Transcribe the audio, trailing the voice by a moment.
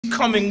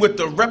coming with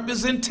the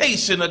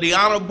representation of the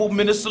Honorable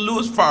Minister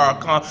Louis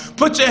Farrakhan.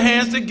 Put your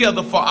hands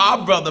together for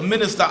our brother,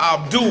 Minister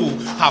Abdul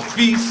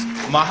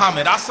Hafeez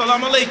Muhammad.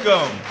 Assalamu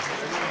alaikum.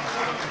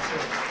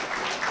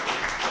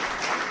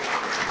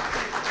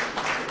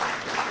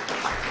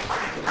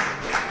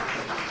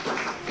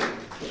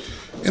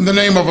 In the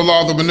name of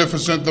Allah, the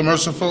Beneficent, the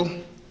Merciful,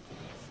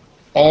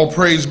 all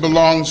praise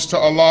belongs to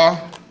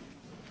Allah,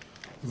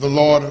 the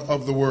Lord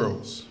of the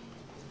worlds.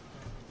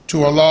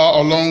 To Allah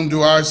alone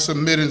do I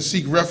submit and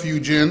seek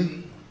refuge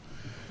in.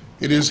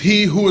 It is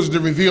He who is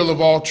the revealer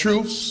of all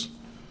truths,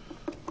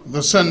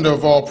 the sender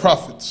of all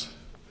prophets,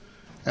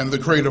 and the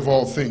creator of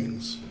all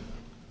things.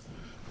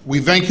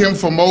 We thank Him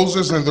for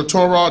Moses and the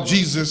Torah,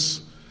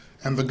 Jesus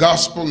and the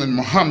Gospel, and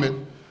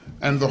Muhammad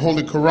and the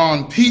Holy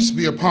Quran. Peace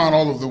be upon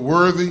all of the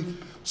worthy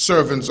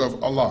servants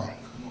of Allah.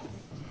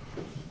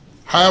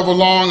 However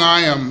long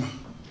I am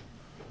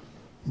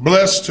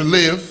blessed to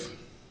live,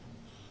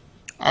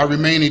 I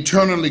remain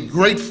eternally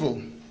grateful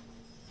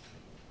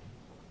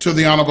to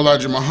the Honorable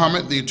Elijah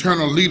Muhammad, the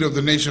eternal leader of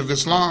the Nation of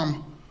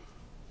Islam,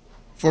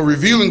 for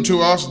revealing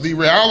to us the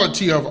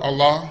reality of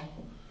Allah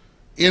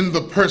in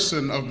the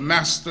person of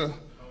Master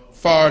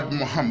Fard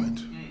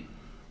Muhammad.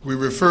 We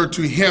refer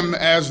to him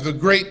as the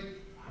great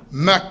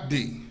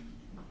Mahdi,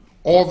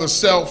 or the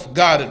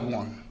self-guided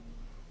one,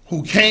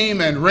 who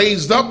came and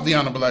raised up the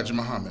Honorable Elijah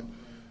Muhammad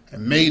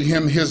and made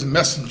him his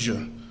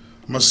messenger,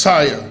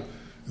 Messiah,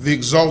 the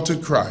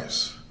exalted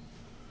Christ.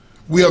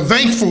 We are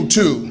thankful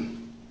to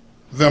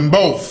them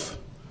both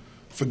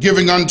for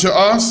giving unto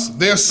us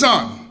their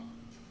son,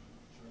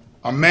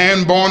 a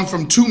man born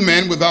from two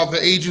men without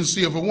the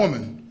agency of a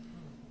woman,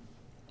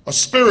 a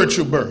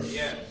spiritual birth.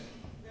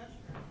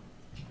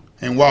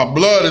 And while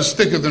blood is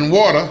thicker than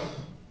water,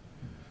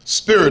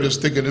 spirit is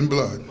thicker than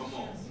blood.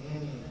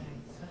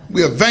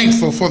 We are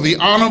thankful for the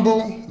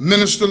Honorable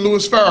Minister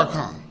Louis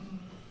Farrakhan,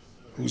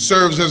 who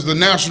serves as the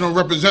national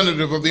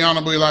representative of the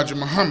Honorable Elijah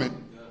Muhammad,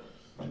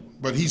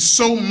 but he's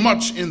so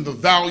much in the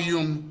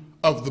volume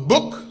of the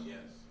book,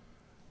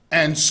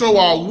 and so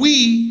are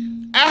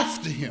we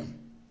after him.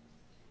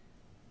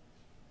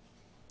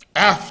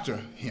 After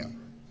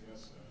him.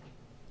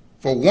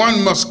 For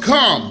one must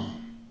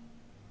come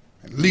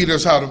and lead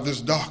us out of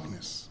this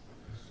darkness.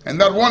 And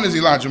that one is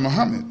Elijah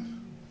Muhammad,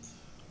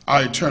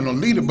 our eternal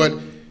leader, but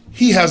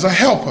he has a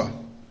helper,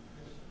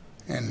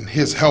 and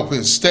his helper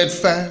is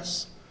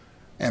steadfast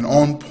and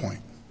on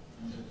point.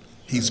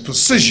 He's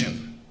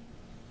precision,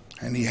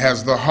 and he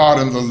has the heart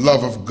and the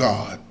love of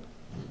God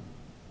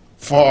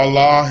for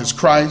Allah, his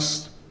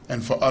Christ,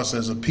 and for us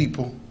as a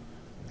people,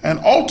 and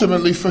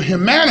ultimately for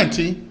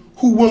humanity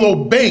who will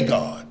obey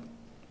God.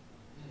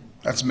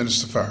 That's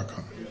Minister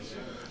Farrakhan.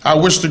 I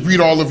wish to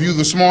greet all of you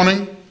this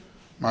morning,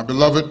 my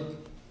beloved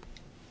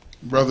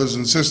brothers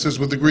and sisters,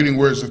 with the greeting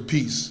words of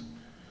peace.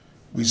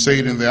 We say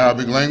it in the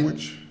Arabic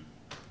language.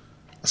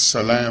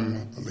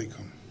 Assalamu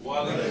alaikum.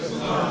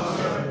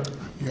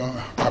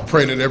 I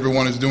pray that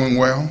everyone is doing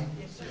well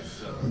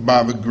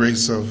by the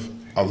grace of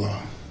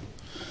Allah.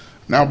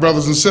 Now,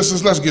 brothers and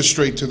sisters, let's get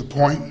straight to the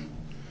point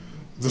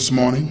this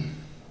morning.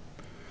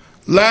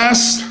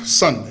 Last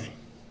Sunday,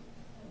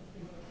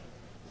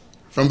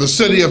 from the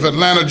city of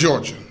Atlanta,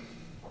 Georgia,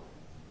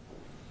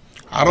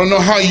 I don't know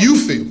how you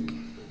feel.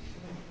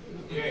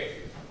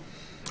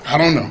 I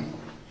don't know.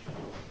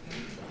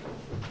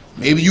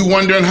 Maybe you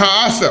wondering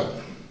how I felt.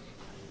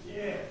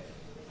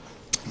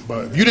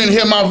 But if you didn't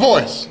hear my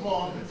voice,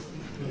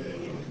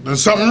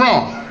 there's something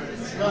wrong.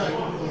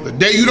 The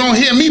day you don't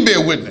hear me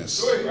bear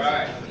witness,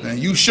 then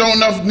you sure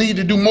enough need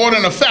to do more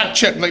than a fact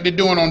check like they're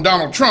doing on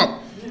Donald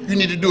Trump. You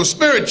need to do a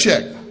spirit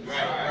check.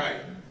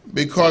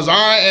 Because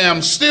I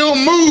am still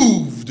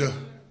moved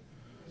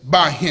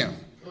by him.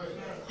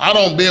 I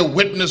don't bear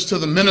witness to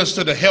the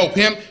minister to help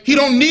him. He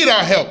don't need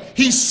our help.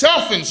 He's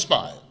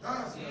self-inspired.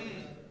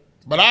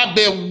 But I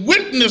bear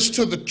witness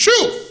to the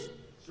truth.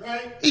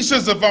 He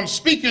says, if I'm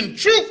speaking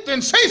truth,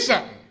 then say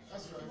something.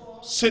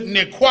 Sitting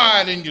there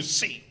quiet in your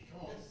seat.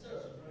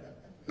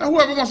 Now,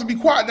 whoever wants to be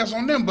quiet, that's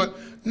on them, but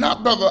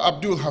not Brother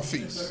Abdul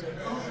Hafeez.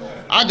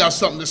 I got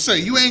something to say.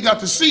 You ain't got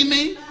to see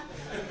me.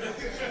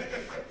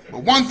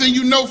 But one thing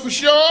you know for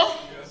sure,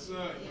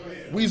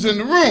 we's in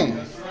the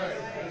room.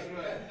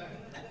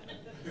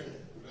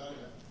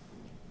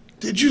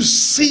 Did you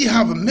see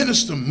how the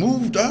minister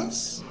moved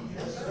us?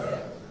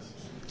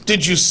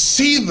 Did you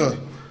see the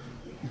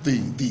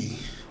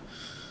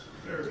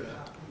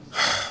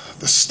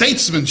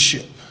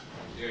statesmanship?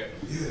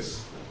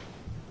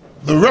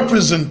 The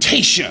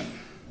representation?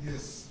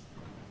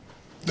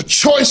 The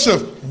choice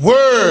of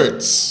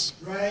words?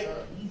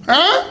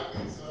 Huh?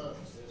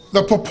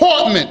 The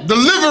purportment,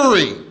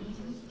 delivery,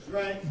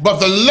 but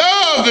the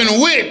love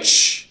in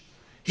which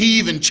he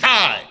even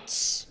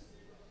chides.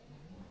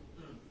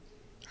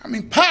 I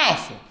mean,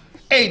 powerful.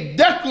 A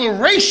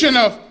declaration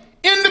of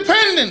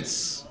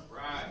independence.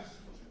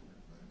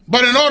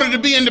 But in order to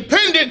be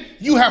independent,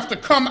 you have to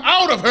come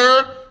out of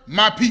her,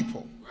 my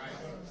people.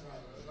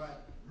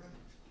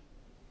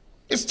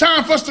 It's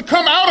time for us to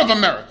come out of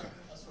America.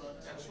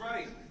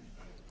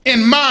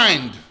 In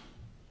mind,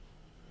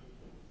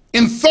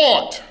 in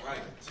thought,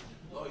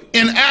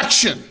 in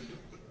action.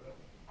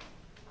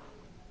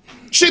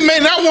 She may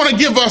not want to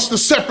give us the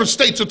separate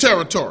states or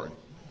territory,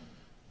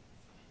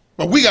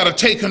 but we got to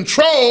take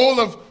control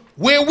of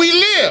where we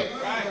live.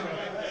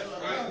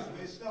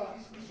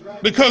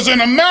 Because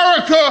in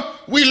America,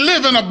 we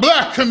live in a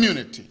black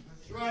community,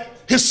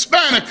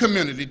 Hispanic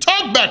community.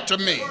 Talk back to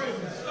me.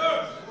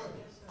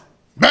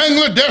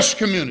 Bangladesh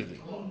community,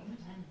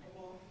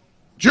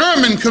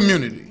 German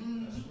community,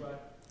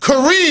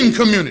 Korean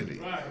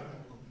community.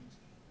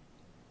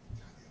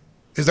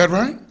 Is that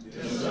right?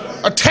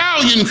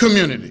 Italian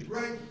community.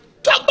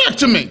 Talk back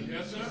to me.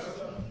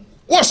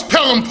 What's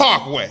Pelham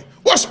Parkway?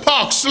 What's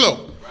Park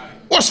Slope?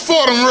 What's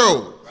Fordham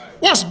Road?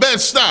 What's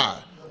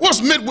Bed-Stuy?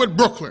 What's Midwood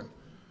Brooklyn?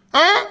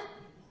 Huh?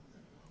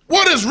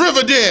 What is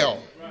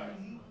Riverdale?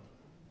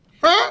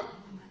 Huh?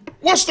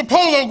 What's the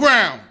Polo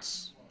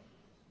Grounds?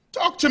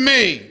 Talk to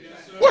me.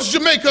 What's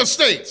Jamaica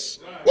Estates?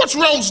 What's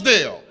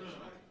Rosedale?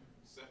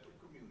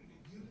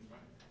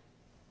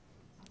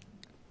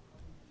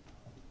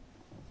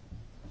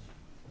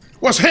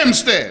 What's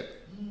Hempstead?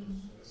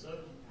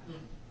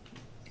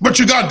 But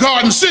you got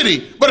Garden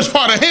City, but it's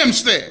part of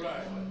Hempstead.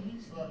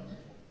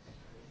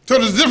 So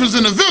there's a difference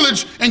in the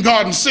village and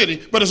Garden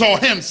City, but it's all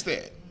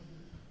Hempstead.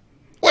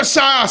 What's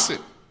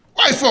Syosset?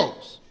 White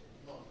folks.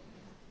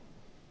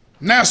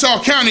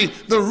 Nassau County,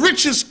 the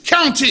richest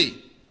county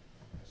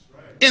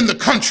in the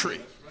country.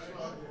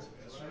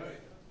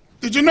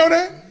 Did you know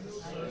that?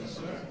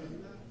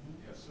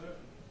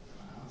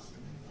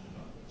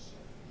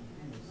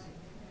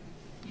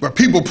 But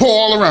people pour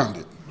all around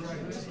it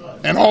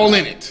and all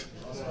in it.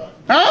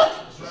 Huh?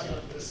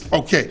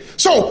 Okay.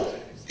 So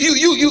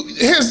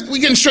we're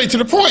getting straight to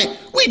the point.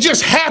 We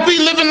just happy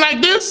living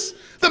like this?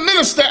 The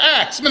minister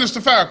asks, Minister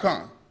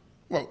Farrakhan.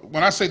 Well,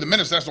 when I say the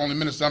minister, that's the only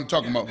minister I'm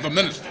talking about, the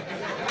minister.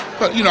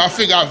 But, you know, I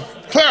figure I've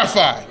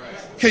clarified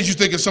in case you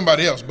think it's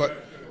somebody else.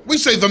 But we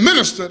say the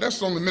minister, that's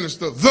the only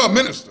minister, the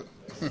minister.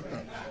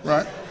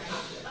 Right?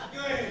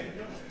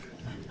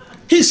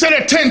 He said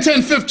at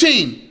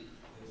 10-10-15,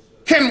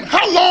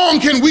 how long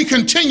can we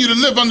continue to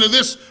live under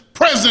this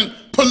present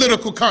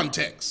political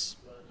context?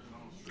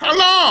 How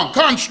long?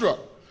 Construct.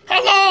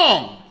 How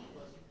long?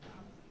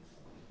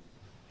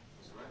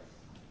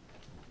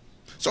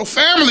 So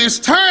family, it's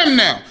time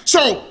now.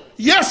 So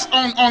yes,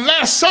 on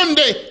last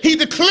Sunday, he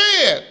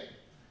declared,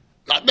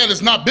 not that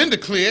it's not been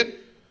declared,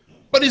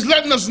 but he's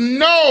letting us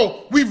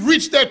know we've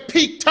reached that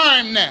peak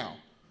time now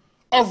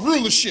of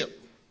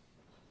rulership.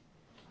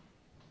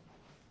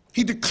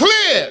 He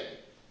declared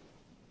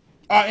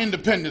our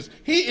independence.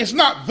 It's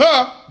not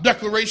the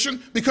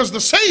declaration because the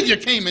Savior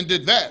came and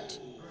did that.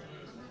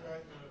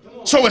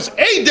 So it's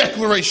a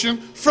declaration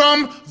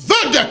from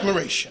the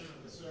declaration.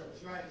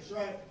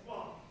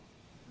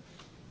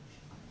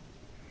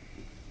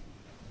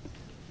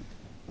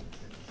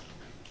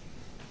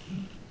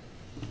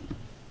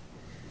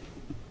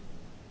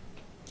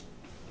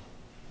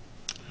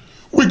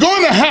 We're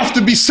going to have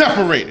to be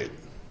separated.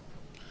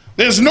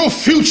 There's no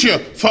future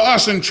for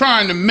us in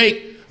trying to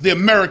make the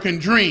American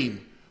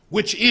dream,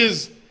 which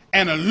is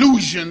an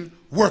illusion,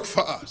 work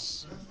for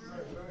us.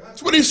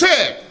 That's what he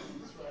said.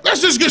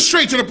 Let's just get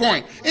straight to the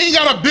point. Ain't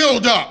got to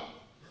build up.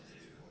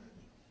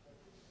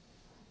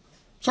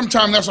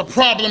 Sometimes that's a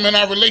problem in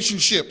our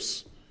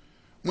relationships.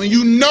 When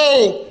you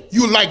know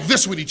you're like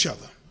this with each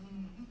other.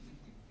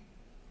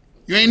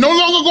 You ain't no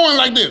longer going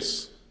like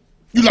this.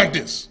 You like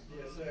this.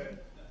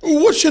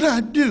 What should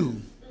I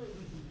do?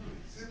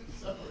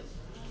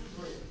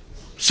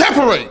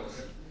 Separate.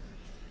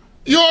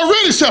 You're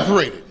already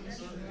separated.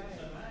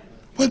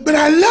 But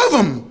I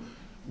love him.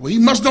 Well, he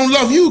must don't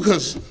love you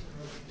because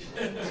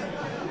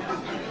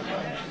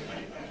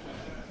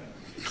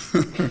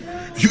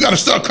you got to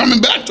start coming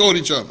back toward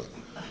each other.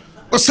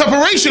 But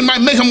separation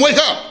might make him wake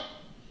up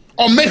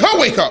or make her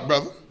wake up,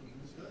 brother.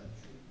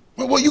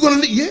 Well, you going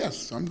to leave?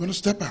 Yes, I'm going to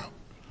step out.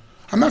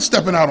 I'm not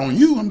stepping out on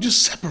you. I'm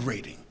just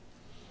separating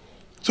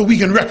so we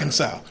can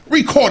reconcile,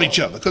 record each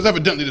other, because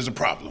evidently there's a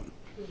problem.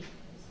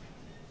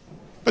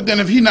 But then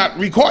if he's not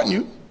recording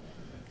you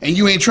and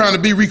you ain't trying to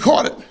be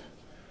recorded,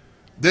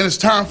 then it's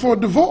time for a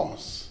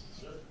divorce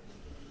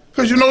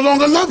because you no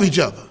longer love each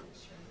other.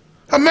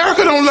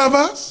 America don't love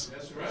us.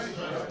 That's right.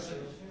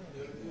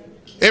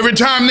 Every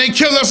time they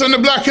kill us in the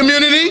black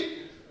community,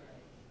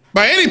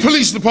 by any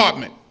police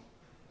department,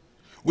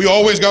 we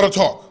always got to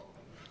talk.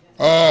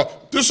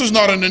 This is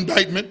not an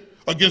indictment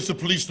against the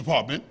police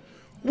department.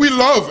 We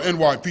love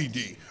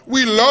NYPD.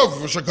 We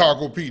love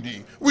Chicago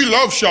PD. We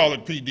love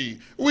Charlotte PD.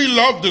 We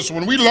love this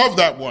one. We love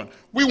that one.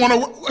 We want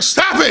to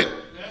stop it.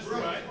 That's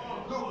right.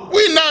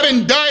 We're not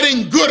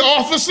indicting good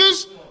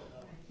officers.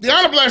 The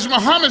Honorable Elijah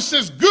Muhammad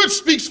says good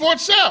speaks for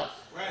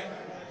itself. Right.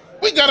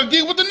 We got to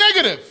deal with the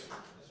negative.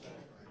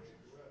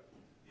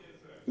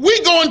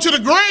 We go into the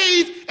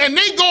grave and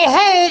they go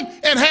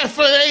home and have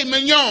filet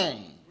mignon.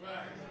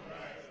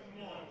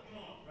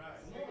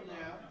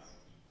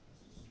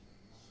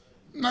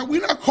 Now,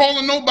 we're not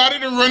calling nobody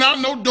to run out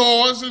no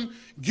doors and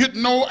get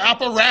no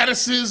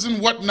apparatuses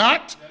and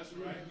whatnot.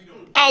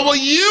 Our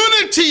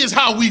unity is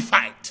how we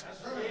fight.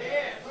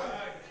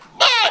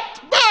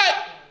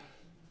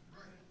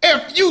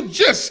 if you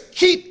just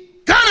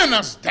keep gunning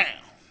us down,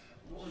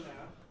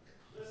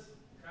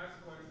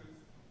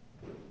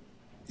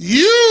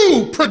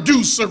 you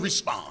produce a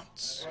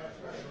response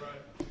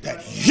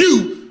that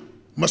you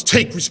must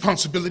take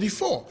responsibility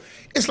for.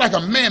 It's like a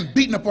man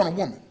beating up on a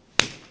woman,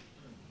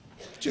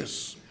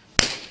 just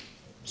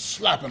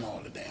slapping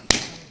all the damn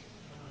time.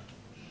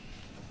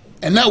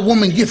 And that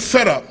woman get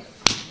fed up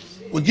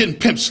with getting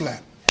pimp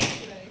slapped.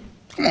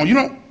 Come on, you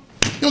don't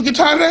get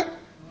tired of that?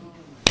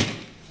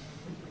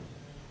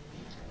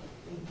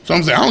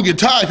 Some say, I don't get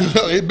tired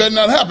because it better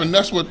not happen.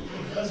 That's what,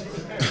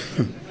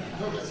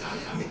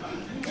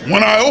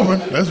 one eye open,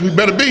 that's what it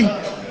better be.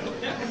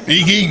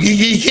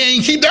 He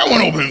can't keep that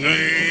one open.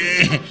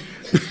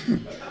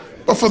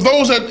 But for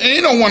those that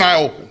ain't no one eye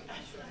open,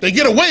 they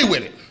get away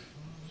with it.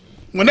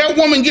 When that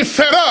woman gets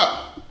fed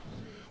up,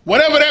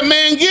 whatever that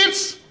man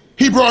gets,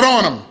 he brought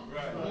on him.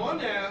 Right. Come on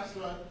now.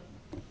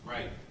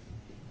 Right.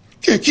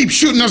 Can't keep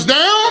shooting us down.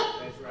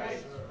 That's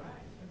right.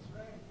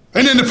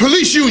 And then the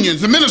police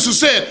unions, the minister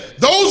said,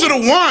 those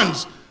are the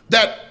ones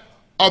that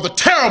are the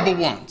terrible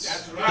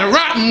ones, right. The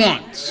rotten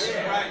ones.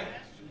 Right.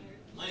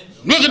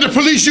 Look at the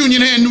police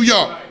union here in New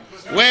York.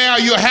 Well,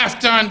 you have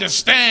to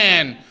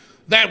understand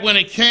that when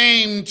it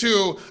came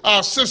to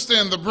our sister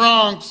in the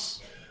Bronx,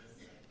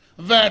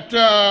 that,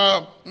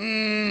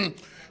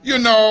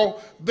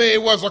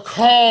 there was a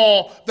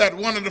call that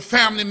one of the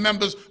family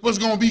members was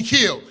going to be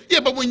killed.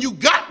 Yeah, but when you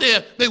got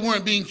there, they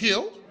weren't being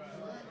killed.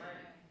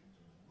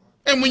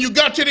 And when you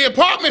got to the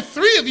apartment,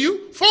 4 of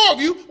you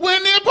were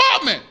in the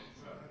apartment.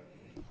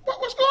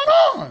 What's going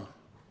on?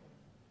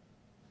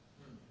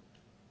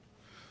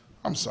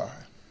 I'm sorry.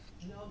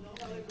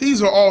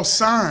 These are all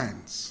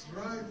signs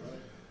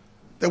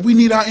that we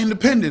need our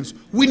independence.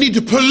 We need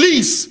to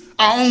police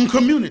our own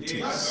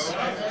communities.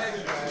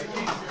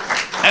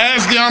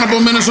 As the Honorable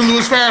Minister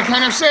Louis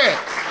Farrakhan have said.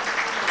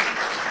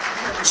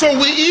 So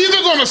we're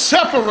either going to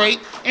separate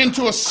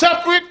into a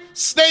separate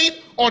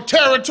state or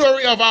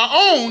territory of our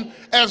own,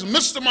 as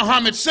Mr.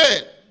 Muhammad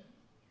said,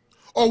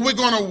 or we're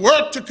going to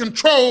work to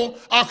control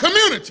our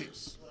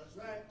communities.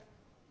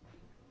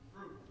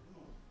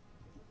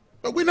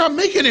 But we're not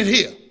making it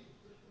here.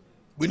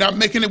 We're not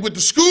making it with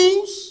the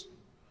schools.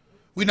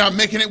 We're not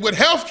making it with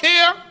health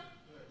care.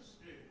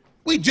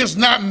 We're just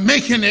not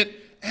making it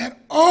at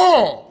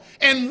all.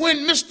 And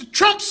when Mr.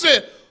 Trump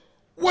said,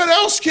 what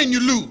else can you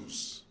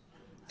lose?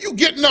 You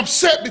getting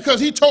upset because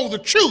he told the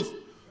truth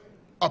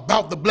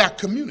about the black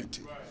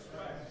community.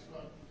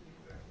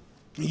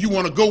 And you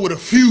want to go with a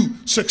few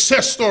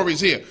success stories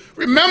here.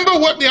 Remember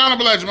what the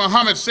Honorable Elijah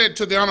Muhammad said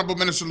to the Honorable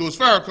Minister Louis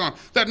Farrakhan,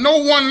 that no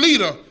one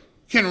leader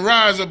can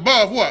rise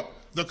above what?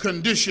 The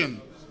condition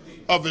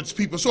of its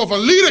people. So if a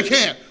leader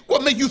can't,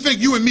 what make you think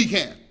you and me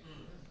can?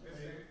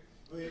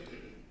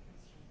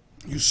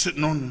 You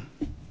sitting on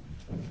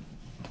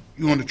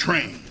the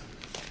train,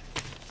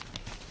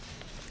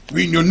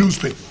 reading your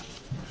newspaper.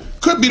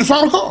 Could be the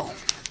final call.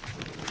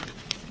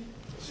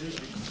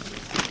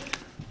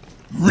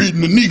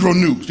 Reading the Negro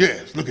news.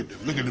 Yes, look at them.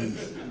 Look at them.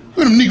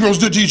 Look at them Negroes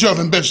did to each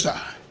other in Bed-Stuy.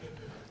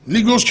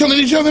 Negroes killing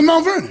each other in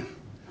Mount Vernon.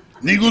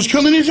 Negroes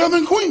killing each other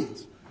in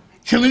Queens.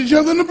 Killing each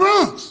other in the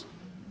Bronx.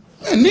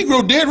 Man,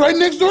 Negro dead right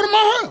next door to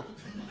my house.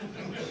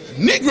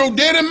 Negro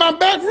dead in my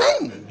back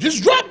room.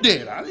 Just dropped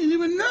dead. I didn't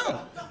even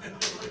know.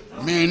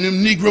 Man,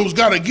 them Negroes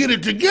got to get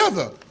it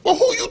together. Well,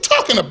 who you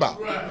talking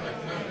about? Our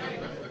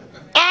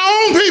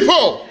own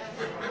people.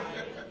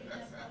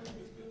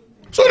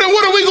 So then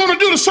what are we going to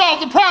do to solve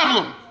the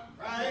problem?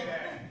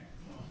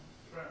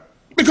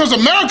 Because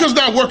America's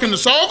not working to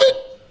solve it.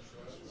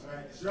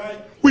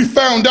 We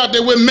found out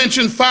that we're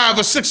mentioned 5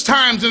 or 6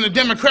 times in the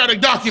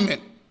Democratic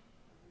document.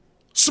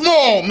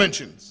 Small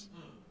mentions.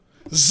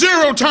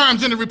 0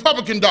 times in the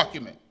Republican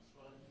document.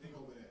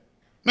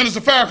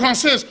 Minister Farrakhan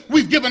says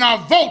we've given our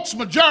votes,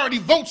 majority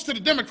votes, to the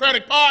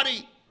Democratic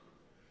Party.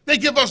 They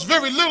give us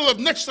very little of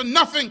next to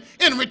nothing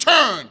in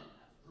return.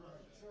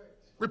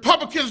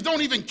 Republicans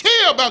don't even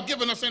care about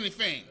giving us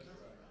anything.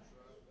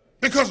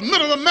 Because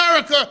middle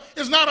America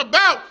is not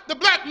about the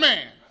black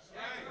man.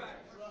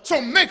 So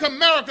make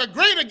America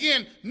great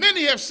again,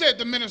 many have said,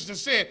 the minister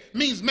said,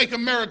 means make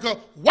America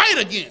white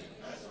again.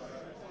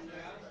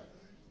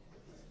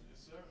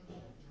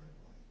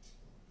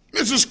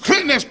 Mrs.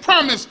 Clinton has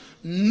promised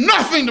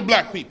nothing to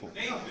black people.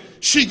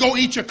 She go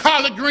eat your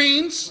collard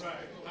greens.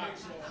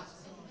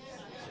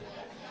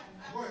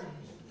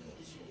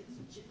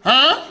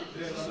 Huh?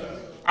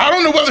 I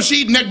don't know whether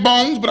she eat neck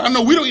bones, but I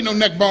know we don't eat no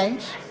neck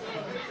bones.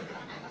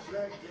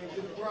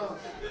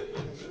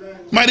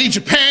 Might eat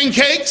your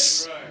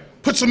pancakes,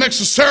 put some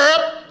extra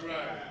syrup,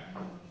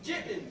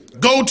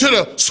 go to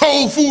the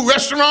soul food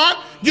restaurant,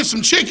 get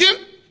some chicken.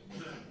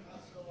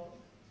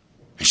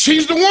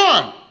 She's the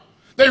one.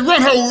 They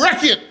run her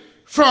record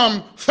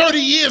from 30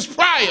 years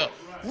prior.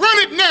 Run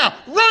it now.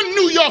 Run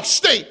New York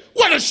State.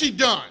 What has she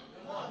done?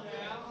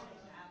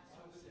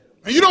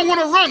 And you don't want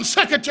to run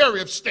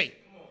Secretary of State.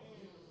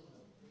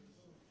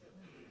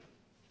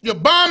 You're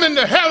bombing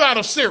the hell out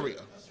of Syria.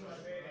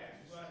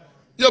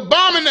 You're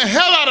bombing the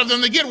hell out of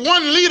them to get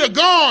one leader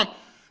gone.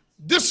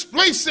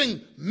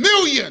 displacing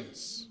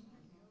millions.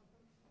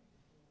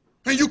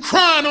 And you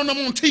crying on them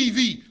on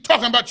TV,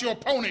 talking about your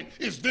opponent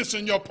is this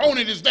and your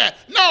opponent is that.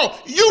 No,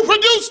 you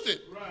produced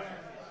it.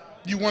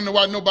 You wonder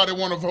why nobody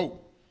want to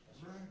vote.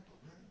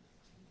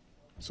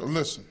 So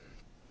listen,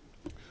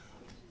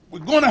 we're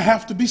going to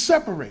have to be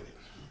separated.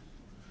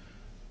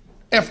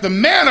 If the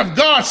man of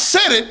God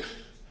said it,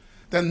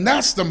 then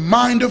that's the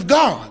mind of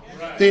God.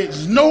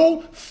 There's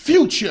no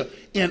future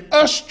in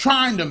us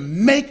trying to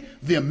make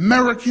the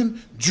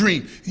American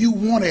dream. You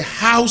want a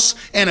house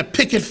and a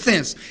picket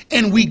fence,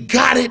 and we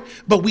got it,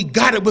 but we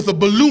got it with a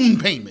balloon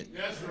payment.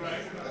 That's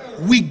right.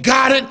 We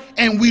got it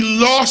and we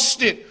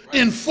lost it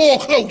in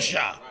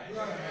foreclosure.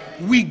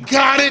 We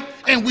got it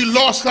and we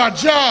lost our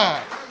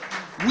job.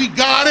 We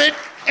got it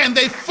and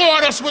they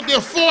fought us with the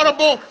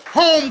Affordable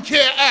Home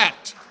Care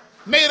Act.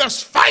 Made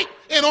us fight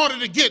in order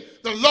to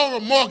get the lower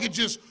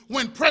mortgages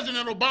when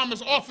President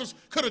Obama's office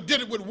could have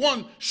did it with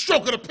one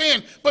stroke of the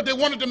pen, but they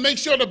wanted to make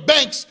sure the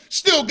banks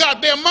still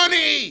got their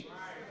money.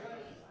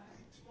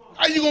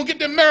 How you gonna get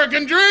the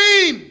American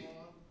dream?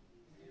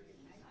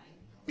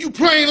 You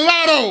playing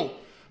lotto.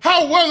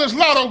 How well is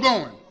lotto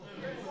going?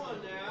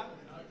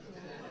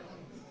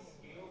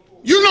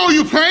 You know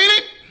you playing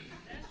it.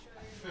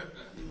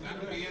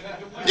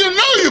 You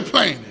know you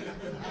playing it.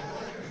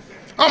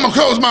 I'm gonna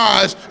close my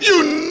eyes.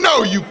 You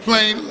know you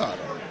playing lotto.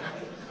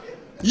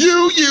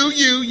 You.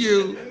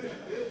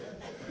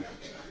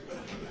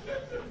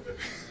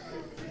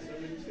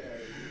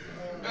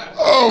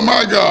 Oh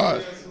my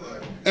God.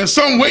 And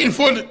some waiting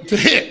for it to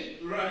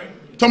hit.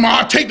 Talking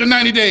about, I'll take the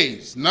 90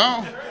 days. No.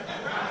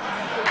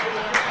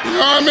 You know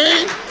what I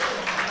mean?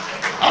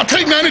 I'll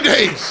take 90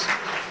 days.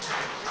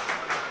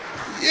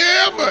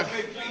 Yeah, but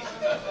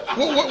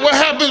what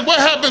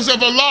happens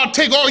if Allah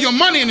take all your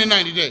money in the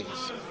 90 days?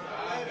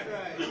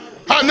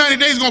 How 90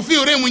 days gonna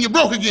feel then when you're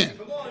broke again?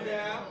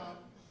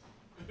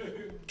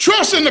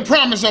 Trust in the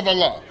promise of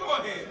Allah.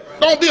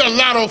 Don't be a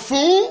lotto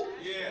fool.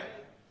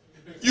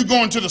 You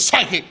go into the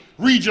psychic,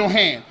 read your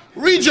hand.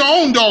 Read your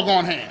own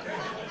doggone hand.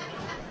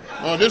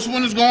 Well, this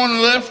one is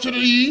going left to the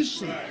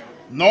east, and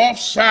north,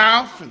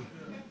 south, and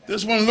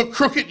this one look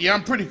crooked. Yeah,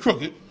 I'm pretty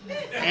crooked.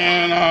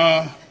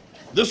 And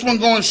this one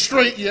going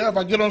straight. Yeah, if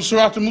I get on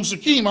Surat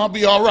al-Mustaqim, I'll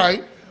be all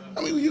right.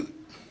 I mean,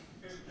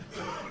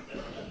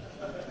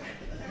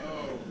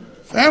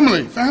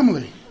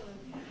 family.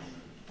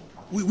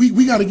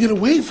 We got to get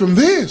away from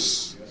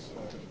this.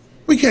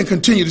 We can't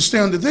continue to stay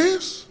under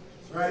this.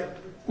 Right.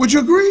 Would you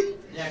agree?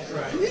 That's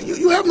right.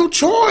 You have no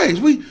choice.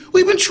 We've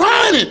been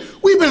trying it.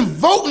 We've been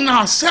voting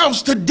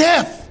ourselves to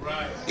death.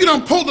 Right. You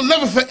done pulled the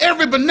lever for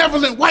every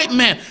benevolent white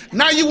man.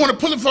 Now you want to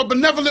pull it for a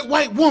benevolent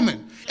white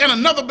woman and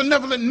another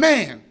benevolent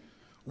man.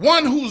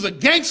 One who's a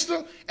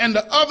gangster and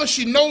the other,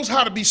 she knows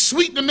how to be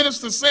sweet, the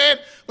minister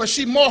said, but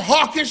she more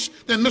hawkish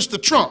than Mr.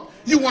 Trump.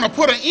 You want to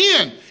put her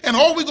in, and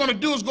all we're going to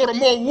do is go to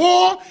more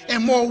war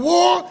and more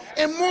war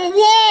and more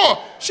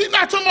war. She's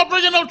not talking about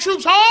bringing no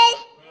troops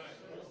home.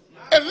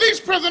 At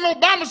least President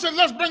Obama said,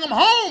 let's bring them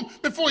home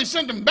before he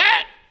sent them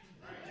back.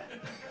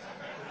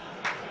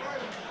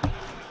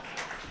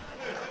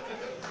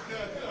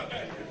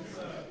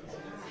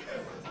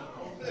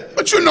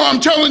 But you know I'm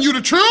telling you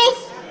the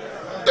truth.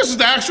 This is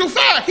the actual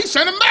fact. He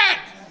sent him back.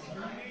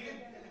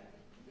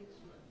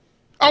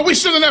 Are we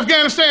still in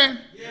Afghanistan?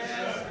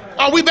 Yes.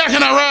 Are we back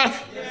in Iraq?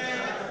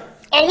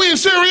 Yes. Are we in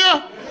Syria?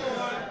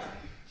 Yes.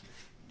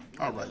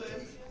 All right.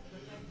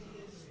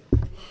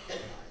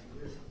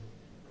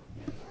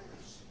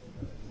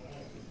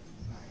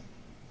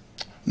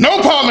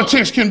 No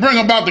politics can bring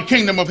about the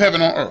kingdom of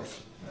heaven on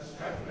earth.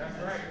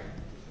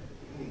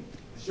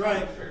 That's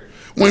right.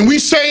 When we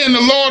say in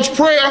the Lord's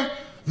Prayer,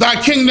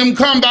 thy kingdom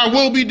come, thy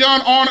will be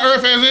done on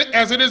earth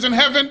as it is in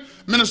heaven,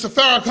 Minister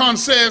Farrakhan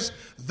says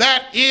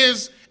that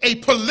is a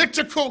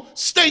political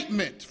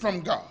statement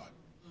from God.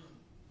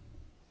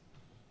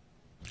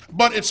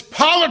 But it's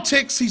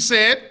politics, he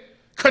said,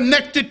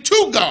 connected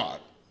to God,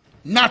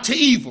 not to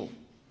evil.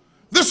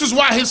 This is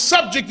why his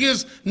subject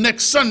is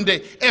next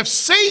Sunday. If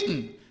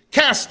Satan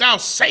cast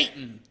out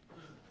Satan,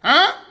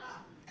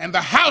 and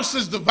the house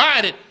is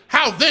divided,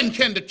 how then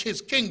can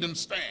his kingdom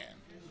stand?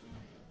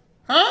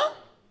 How?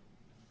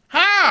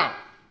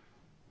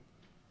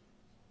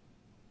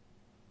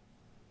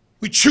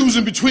 We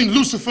choosing between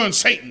Lucifer and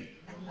Satan.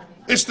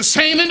 It's the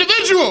same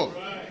individual.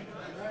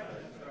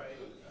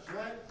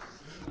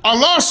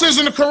 Allah says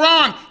in the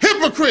Quran,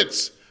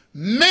 hypocrites,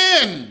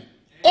 men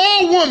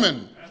or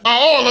women, are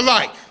all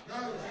alike.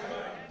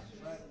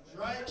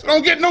 So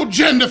don't get no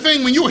gender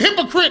thing. When you're a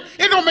hypocrite,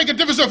 it don't make a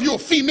difference if you're a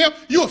female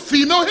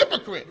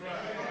hypocrite.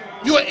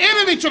 You're an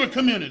enemy to the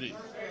community.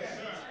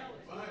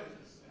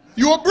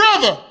 You're a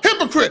brother,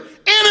 hypocrite,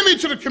 enemy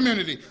to the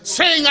community,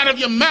 saying out of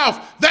your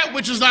mouth that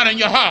which is not in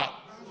your heart.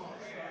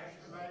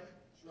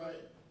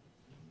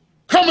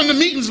 Coming to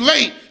meetings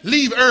late,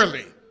 leave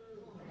early.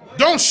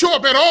 Don't show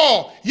up at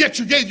all, yet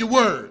you gave your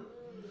word.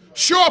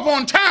 Show up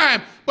on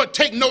time, but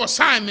take no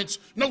assignments,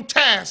 no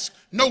tasks,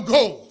 no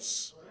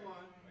goals.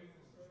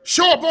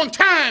 Show up on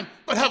time,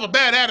 but have a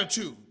bad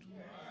attitude.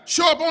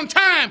 Show up on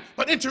time,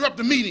 but interrupt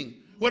the meeting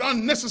with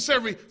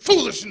unnecessary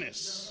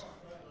foolishness.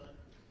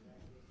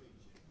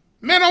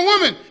 Man or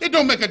woman, it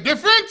don't make a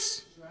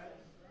difference.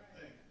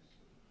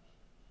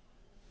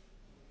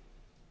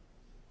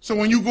 So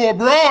when you go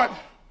abroad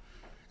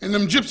and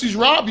them gypsies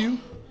rob you,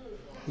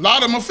 a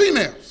lot of them are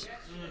females.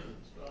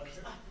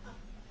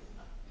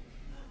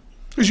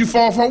 Because you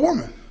fall for a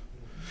woman.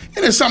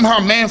 And then somehow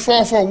a man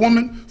fall for a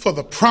woman for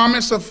the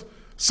promise of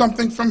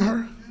something from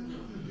her.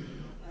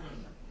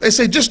 They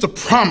say just the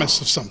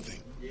promise of something.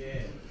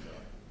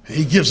 And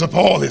he gives up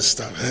all his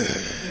stuff.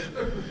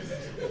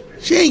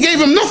 She ain't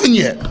gave him nothing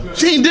yet.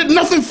 She ain't did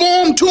nothing for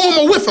him, to him,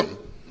 or with him.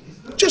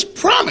 Just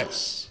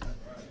promise.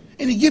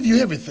 And he give you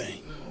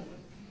everything.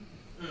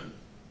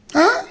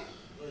 Huh?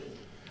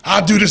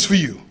 I'll do this for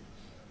you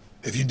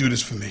if you do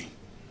this for me.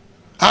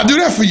 I'll do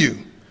that for you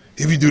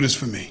if you do this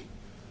for me.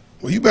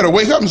 Well, you better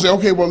wake up and say,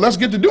 okay, well, let's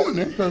get to doing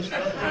it.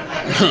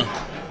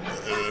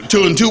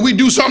 Until we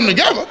do something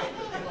together,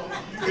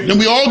 then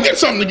we all get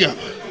something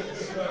together.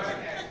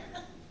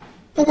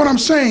 But what I'm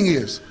saying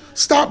is,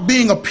 stop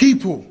being a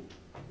people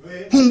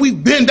whom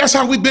we've been. That's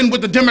how we've been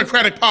with the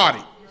Democratic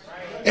Party.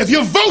 If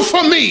you vote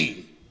for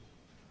me,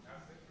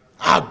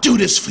 I'll do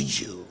this for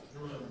you.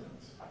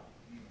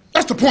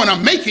 That's the point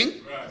I'm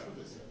making.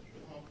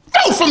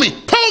 Vote for me.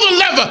 Pull the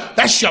lever.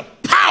 That's your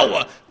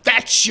power.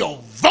 That's your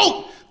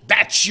vote.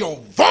 That's your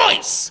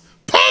voice.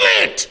 Pull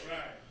it.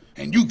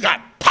 And you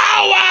got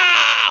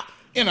power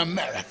in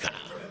America.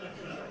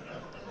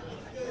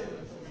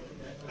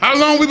 How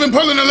long we been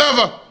pulling the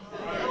lever?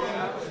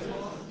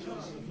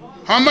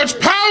 How much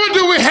power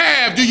do we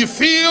have? Do you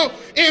feel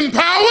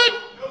empowered?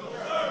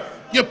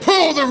 You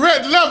pull the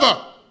red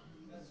lever.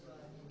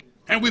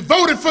 And we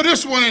voted for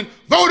this one and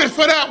voted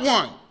for that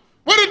one.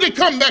 What did they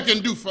come back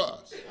and do for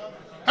us?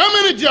 How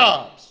many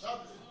jobs?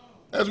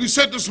 As we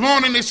said this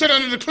morning, they said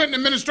under the Clinton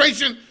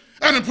administration,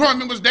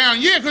 unemployment was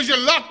down. Yeah, because you're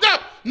locked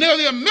up.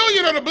 Nearly 1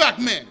 million of the black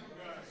men.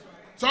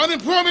 So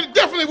unemployment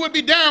definitely would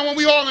be down when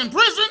we all in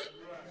prison.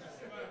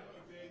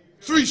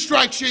 3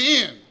 strikes, you're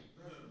in.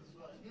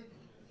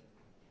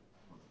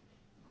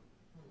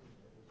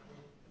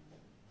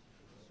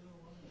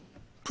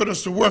 Put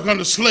us to work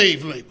under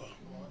slave labor.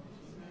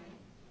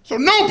 So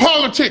no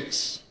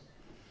politics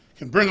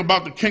can bring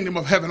about the kingdom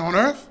of heaven on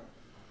earth.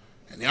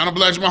 And the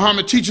Honorable Elijah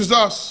Muhammad teaches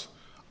us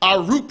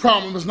our root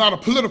problem is not a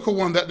political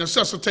one that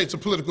necessitates a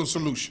political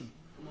solution.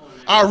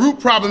 Our root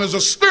problem is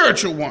a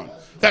spiritual one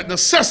that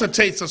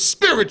necessitates a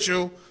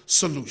spiritual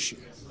solution.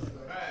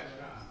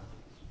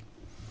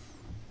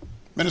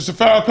 Minister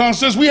Farrakhan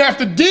says we have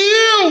to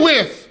deal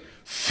with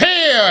fear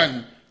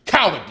and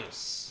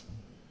cowardice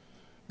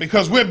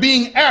because we're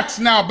being asked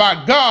now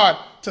by God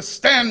to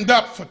stand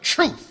up for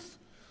truth,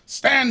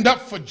 stand up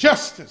for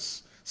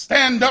justice,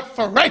 stand up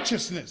for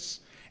righteousness,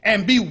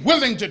 and be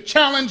willing to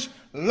challenge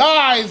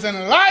lies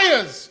and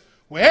liars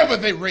wherever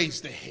they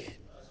raise their head.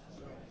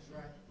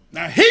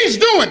 Now he's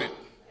doing it.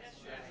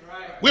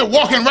 We're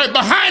walking right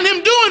behind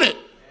him doing it.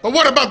 But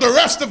what about the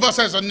rest of us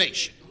as a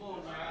nation?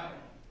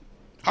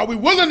 Are we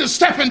willing to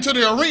step into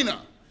the arena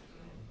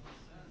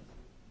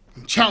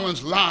and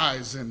challenge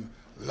lies and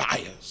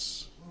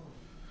liars?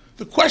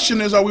 The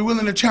question is, are we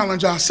willing to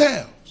challenge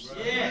ourselves?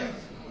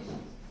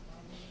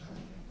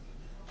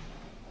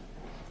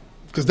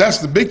 Because that's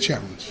the big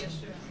challenge.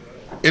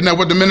 Isn't that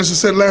what the minister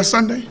said last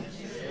Sunday?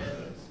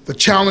 The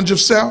challenge of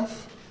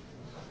self,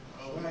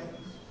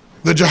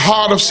 the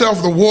jihad of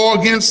self, the war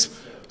against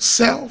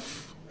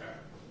self.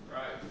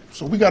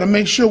 So we got to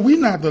make sure we're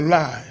not the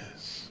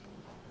liars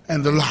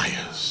and the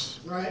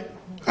liars.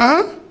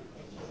 Huh?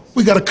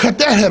 We got to cut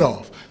that head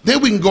off. Then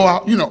we can go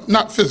out,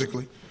 not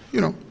physically,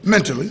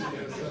 mentally.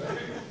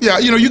 Yeah,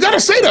 you got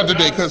to say that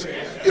today because,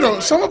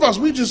 some of us,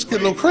 we just get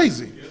a little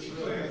crazy.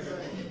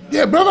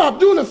 Yeah, Brother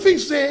Abdul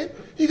Hafeez said,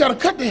 you got to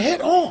cut the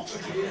head off.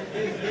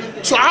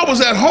 So I was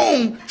at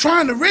home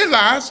trying to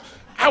realize,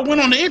 I went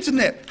on the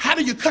internet. How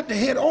do you cut the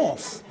head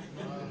off?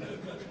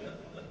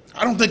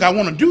 I don't think I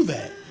want to do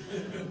that.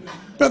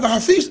 Brother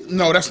Hafeez,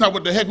 no, that's not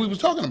what the heck we was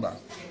talking about.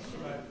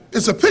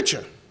 It's a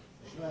picture.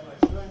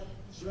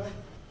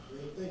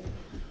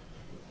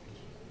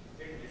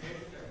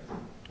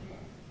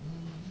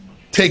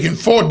 Taking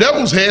 4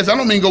 devil's heads, I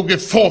don't mean go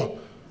get 4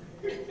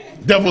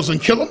 devils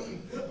and kill them.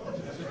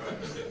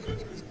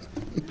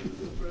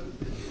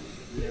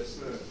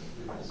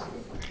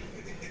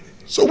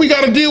 So we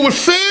got to deal with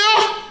fear,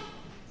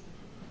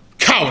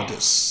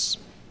 cowardice,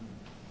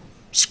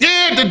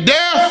 scared to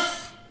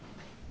death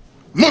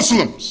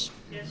Muslims,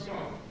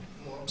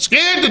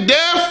 scared to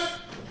death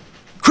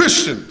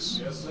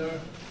Christians,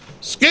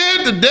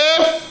 scared to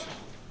death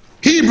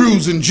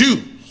Hebrews and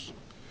Jews,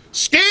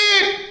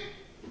 scared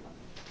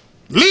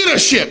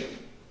leadership,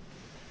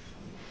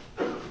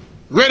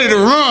 ready to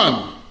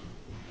run.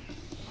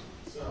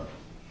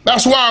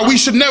 That's why we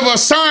should never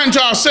assign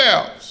to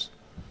ourselves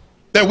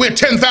that we're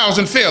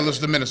 10,000 fearless,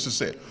 the minister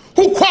said.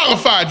 Who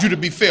qualified you to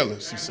be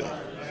fearless, he said.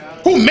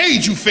 Who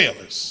made you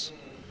fearless?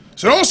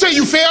 So don't say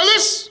you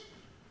fearless,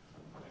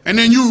 and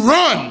then you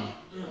run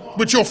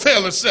with your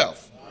fearless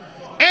self.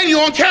 And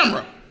you're on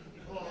camera.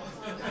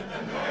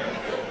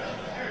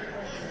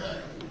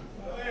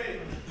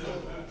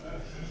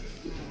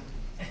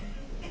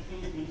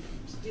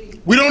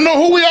 We don't know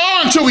who we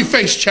are until we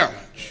face challenge.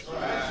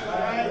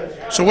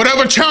 So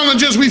whatever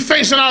challenges we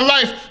face in our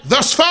life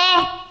thus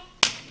far,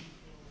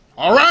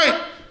 all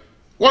right,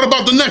 what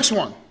about the next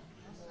one?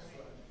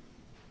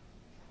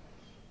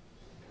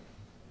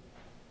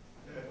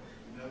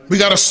 We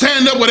got to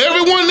stand up with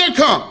everyone that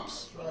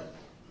comes.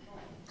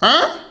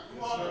 Huh?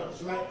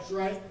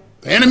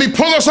 The enemy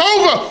pull us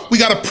over. We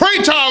got to pray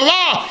to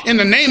Allah in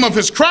the name of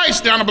his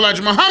Christ, the Honorable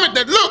Elijah Muhammad,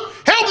 that look,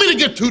 help me to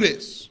get through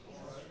this.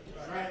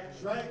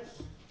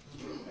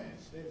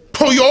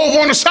 Pull you over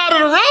on the side of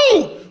the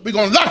road. We're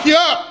going to lock you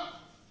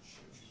up.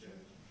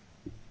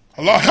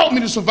 Allah, help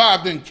me to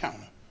survive the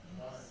encounter.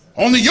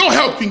 Only your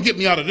help can get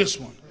me out of this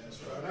one.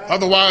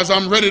 Otherwise,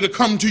 I'm ready to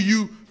come to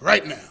you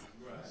right now.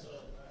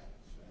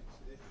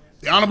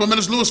 The Honorable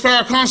Minister Louis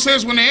Farrakhan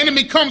says when the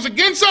enemy comes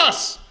against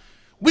us,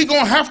 we're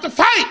going to have to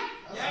fight.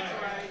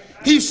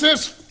 He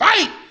says,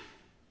 fight,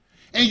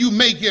 and you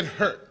may get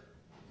hurt.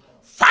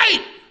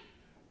 Fight,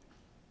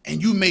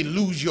 and you may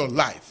lose your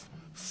life.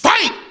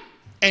 Fight,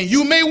 and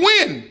you may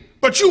win.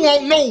 But you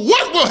won't know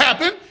what will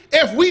happen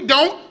if we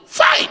don't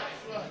fight.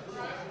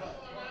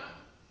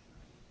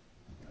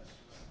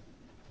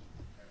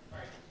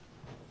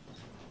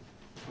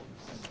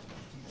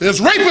 There's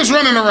rapists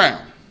running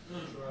around.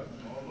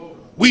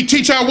 We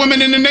teach our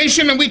women in the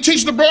nation and we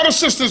teach the broader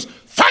sisters,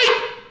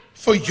 fight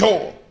for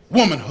your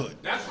womanhood.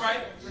 That's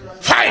right.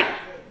 Fight.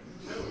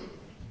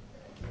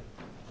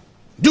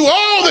 Do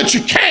all that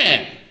you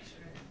can.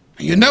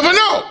 And you never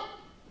know.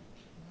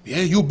 Yeah,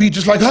 you'll be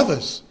just like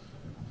others.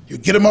 You'll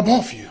get them up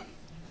off you.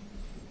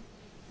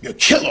 You'll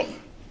kill them.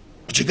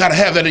 But you got to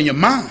have that in your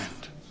mind.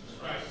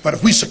 But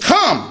if we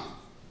succumb,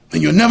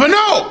 then you'll never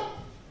know.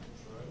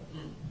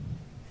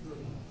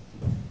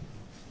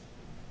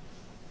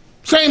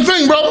 Same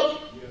thing, brother.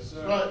 Yes,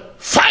 sir.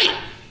 Fight.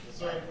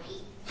 Yes,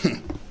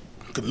 sir.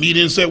 A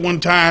comedian said one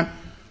time,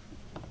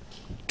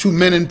 2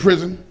 men in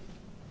prison.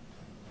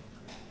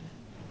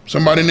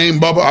 Somebody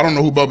named Bubba. I don't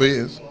know who Bubba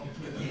is.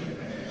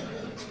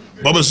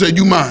 Bubba said,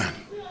 you mine.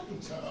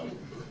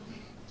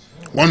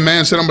 One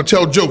man said, I'm going to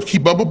tell jokes.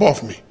 Keep Bubba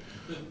off me.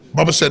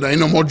 Bubba said, there ain't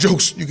no more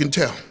jokes you can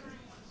tell.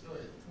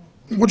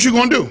 What you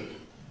going to do?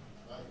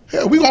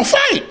 Hell, we going to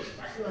fight.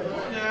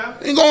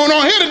 Ain't going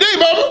on here today,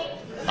 Bubba.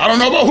 I don't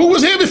know about who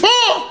was here before,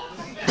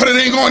 but it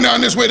ain't going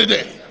down this way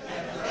today.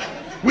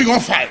 We going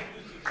to fight.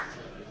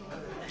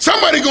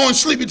 Somebody going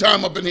sleepy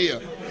time up in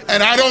here,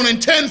 and I don't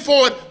intend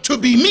for it to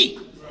be me.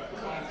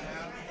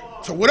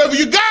 So whatever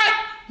you got,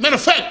 matter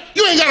of fact,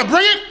 you ain't got to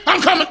bring it.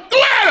 I'm coming.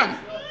 Go at them.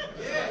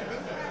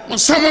 When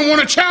someone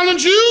want to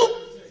challenge you,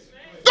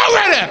 go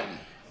right at them.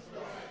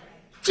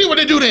 See what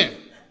they do then.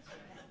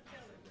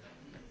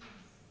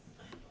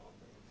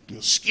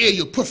 You'll scare,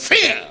 you'll put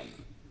fear.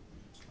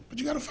 But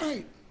you got to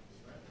fight.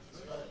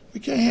 We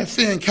can't have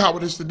fear and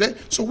cowardice today.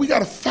 So we got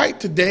to fight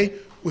today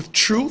with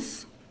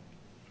truth,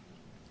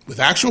 with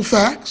actual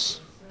facts,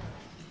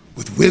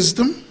 with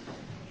wisdom,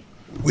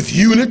 with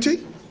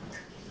unity.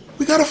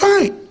 We got to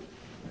fight.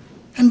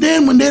 And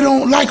then when they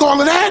don't like all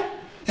of that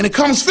and it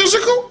comes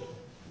physical,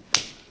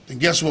 then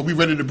guess what? We're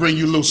ready to bring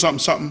you a little something,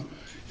 something,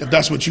 if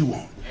that's what you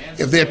want.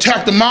 If they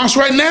attack the mosque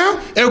right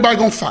now, everybody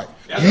going to fight.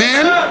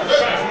 Men,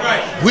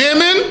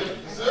 women,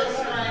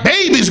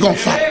 babies going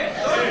to fight.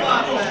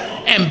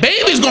 And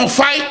babies gonna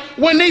fight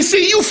when they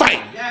see you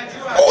fight.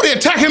 Oh, they're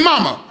attacking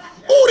mama.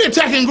 Oh, they're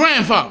attacking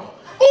grandfather.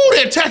 Oh,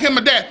 they're attacking my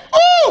dad.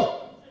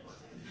 Oh,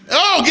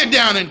 all get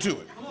down into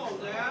it.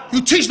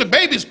 You teach the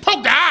babies,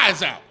 poke the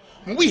eyes out.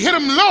 When we hit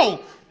them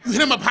low, you hit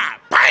them up high.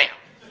 Bam!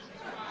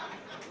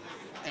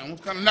 I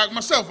almost kind of knocked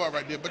myself out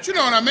right there, but you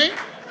know what I mean.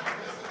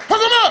 Hook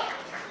them up.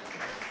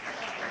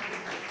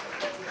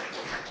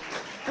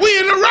 We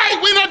in the right.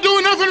 We're not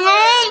doing nothing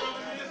wrong.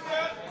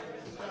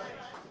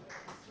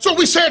 So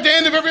we say at the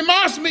end of every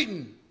mosque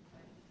meeting,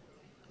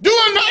 do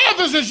unto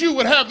others as you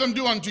would have them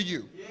do unto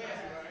you.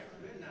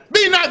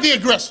 Be not the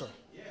aggressor.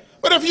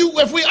 But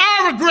if we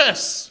are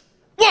aggressors,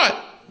 what?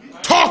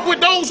 Talk with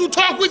those who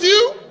talk with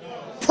you?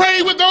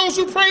 Pray with those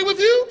who pray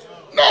with you?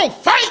 No,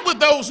 fight with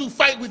those who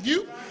fight with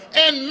you.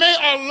 And may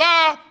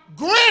Allah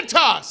grant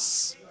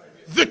us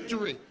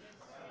victory.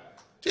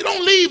 See,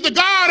 don't leave the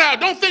God out.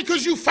 Don't think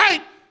because you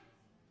fight,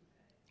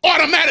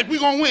 automatic we're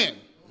going to win.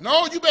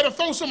 No, you better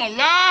throw some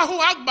Allahu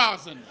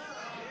Akbars in there.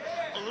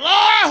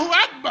 Allahu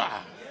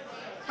Akbar.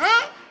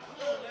 Huh?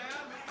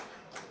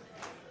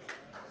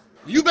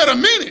 You better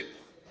mean it.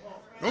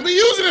 Don't be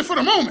using it for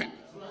the moment.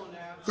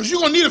 Because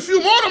you're going to need a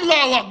few more of them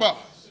Allahu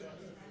Akbars.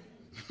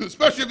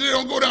 Especially if they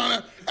don't go down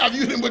there after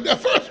you hit them with that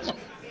first one.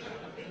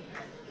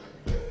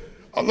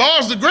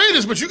 Allah's the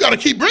greatest, but you got to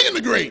keep bringing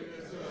the great.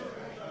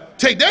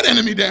 Take that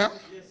enemy down.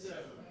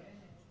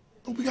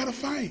 But we got to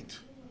fight.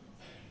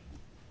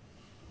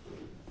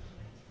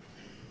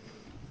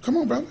 Come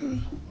on, brother.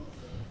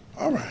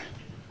 All right.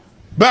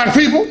 Black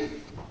people,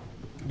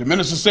 the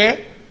minister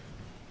said,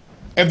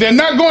 if they're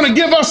not going to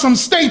give us some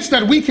states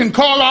that we can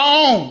call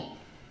our own,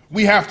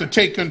 we have to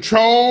take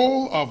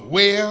control of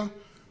where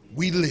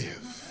we live.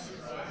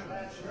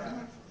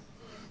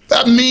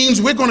 That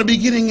means we're going to be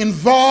getting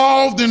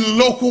involved in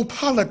local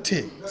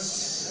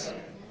politics.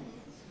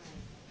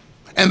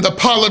 And the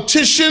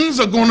politicians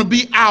are going to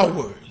be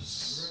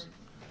ours.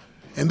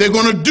 And they're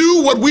going to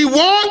do what we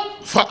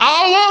want for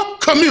our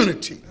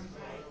community.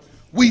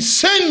 We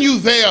send you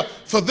there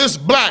for this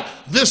black,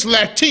 this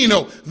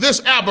Latino,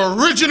 this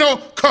Aboriginal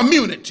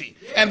community.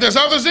 And there's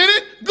others in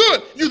it?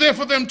 Good. You there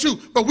for them too.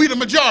 But we the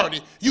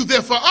majority. You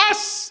there for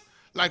us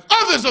like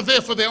others are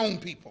there for their own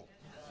people.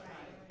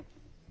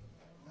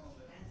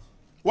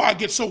 Why I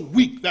get so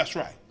weak? That's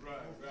right.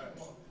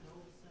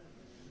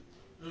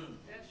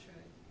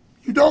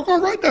 You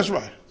doggone right, that's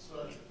right.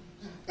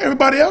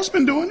 Everybody else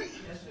been doing it.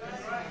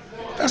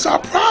 That's our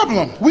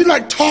problem. We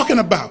like talking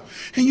about,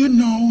 and you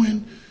know,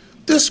 and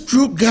this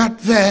group got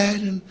that,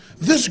 and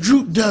this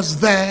group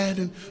does that,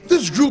 and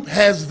this group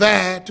has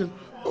that. And,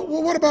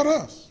 well, what about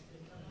us?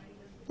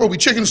 Well, we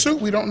chicken soup,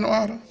 we don't know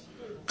how to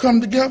come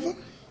together?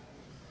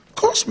 Of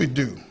course we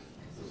do.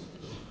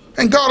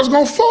 And God is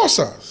going to force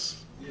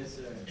us.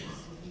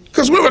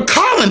 Because we're a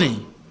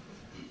colony.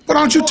 But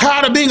aren't you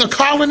tired of being a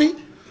colony?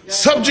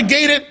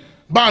 Subjugated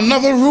by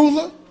another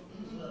ruler,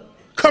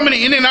 coming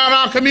in and out of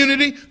our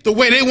community the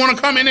way they want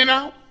to come in and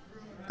out?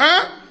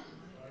 Huh?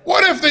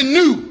 What if they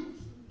knew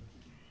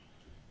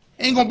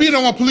ain't gonna be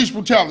no more police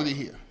brutality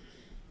here?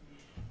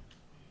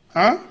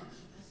 Huh?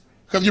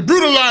 Because you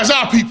brutalize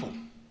our people,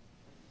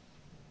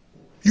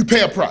 you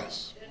pay a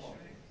price.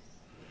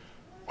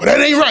 Well,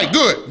 that ain't right.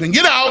 Good. Then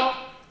get out.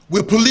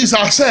 We'll police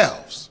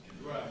ourselves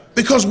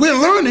because we're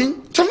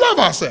learning to love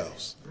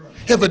ourselves.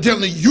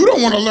 Evidently, you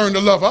don't want to learn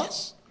to love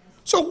us.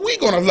 So we're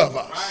going to love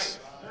us.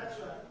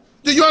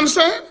 Do you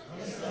understand?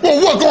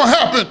 Well, what's going to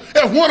happen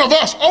if one of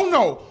us, oh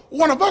no,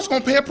 one of us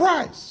going to pay a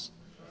price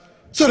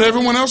so that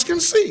everyone else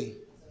can see.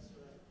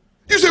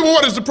 You say, well,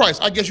 what is the price?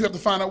 I guess you have to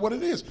find out what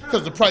it is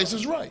because the price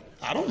is right.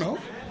 I don't know.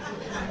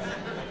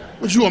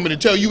 What, you want me to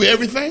tell you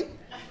everything?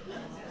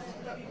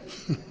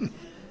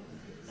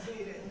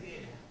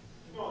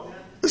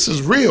 This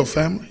is real,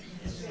 family.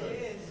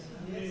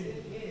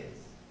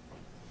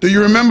 Do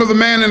you remember the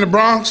man in the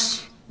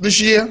Bronx this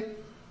year?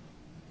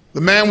 The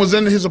man was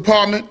in his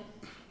apartment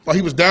while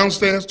he was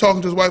downstairs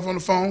talking to his wife on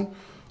the phone,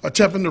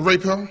 attempting to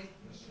rape her.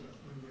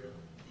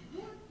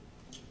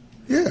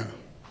 Yeah.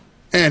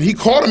 And he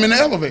caught him in the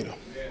elevator.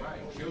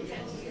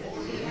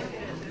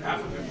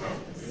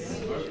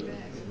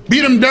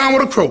 Beat him down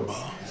with a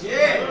crowbar.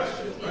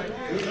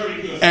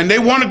 And they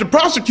wanted to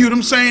prosecute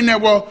him, saying that,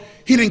 well,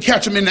 he didn't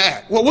catch him in the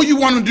act. Well, what you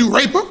want to do,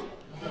 rape her?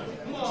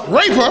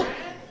 Rape her?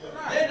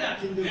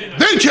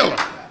 Then kill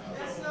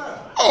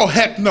her? Oh,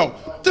 heck no.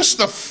 This is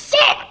the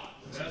thought.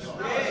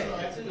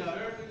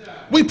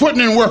 We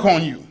putting in work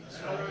on you.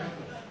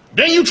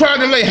 Then you tried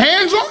to lay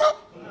hands on her,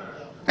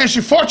 and she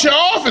fought you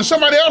off, and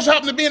somebody else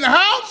happened to be in the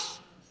house?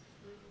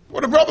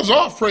 Well, the brother's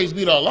off, praise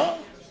be to Allah.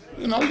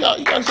 You know, he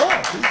got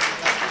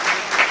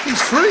off.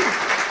 He's free.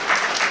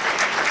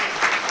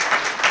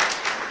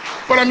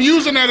 But I'm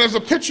using that as a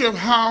picture of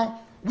how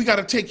we got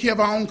to take care of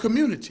our own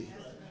community.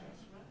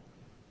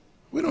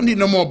 We don't need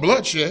no more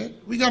bloodshed.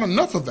 We got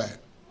enough of that.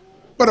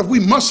 But if we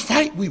must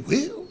fight, we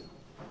will.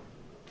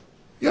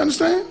 You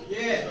understand?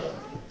 Yeah.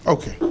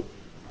 Okay.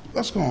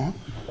 Let's go on.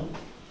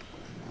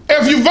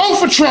 If you vote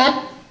for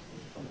Trump,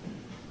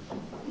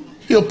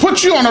 he'll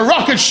put you on a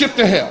rocket ship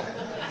to hell.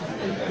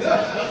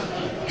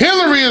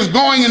 Hillary is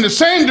going in the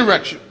same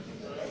direction.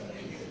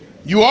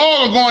 You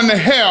all are going to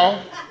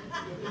hell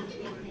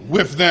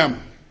with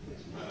them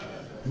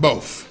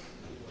both.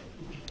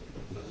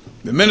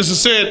 The minister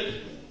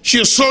said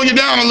she'll slow you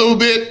down a little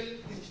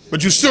bit,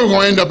 but you're still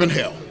going to end up in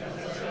hell.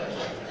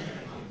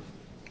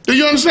 Do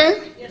you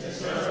understand? Yes,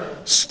 sir.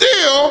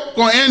 Still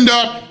going to end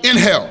up in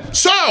hell.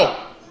 So,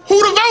 who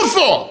to vote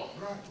for?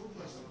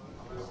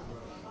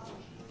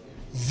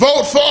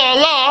 Vote for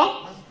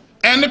Allah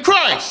and the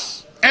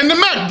Christ and the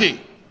Mahdi.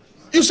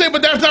 You say,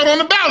 but that's not on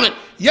the ballot.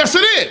 Yes,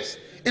 it is.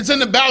 It's in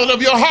the ballot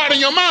of your heart and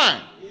your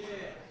mind.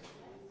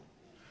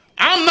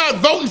 I'm not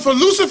voting for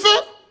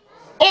Lucifer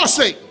or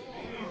Satan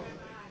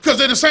because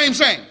they're the same.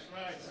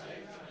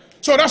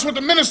 So that's what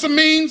the minister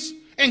means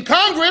in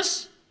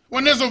Congress.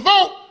 When there's a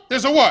vote,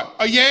 there's a what?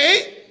 A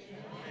yay,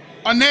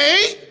 a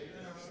nay,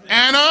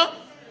 and a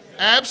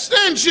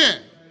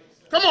abstention.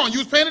 Come on, you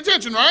was paying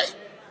attention, right?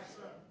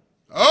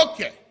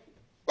 Okay.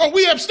 Well,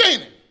 we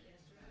abstaining.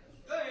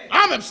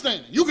 I'm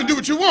abstaining. You can do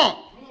what you want.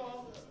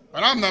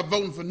 But I'm not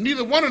voting for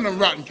neither one of them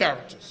rotten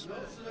characters.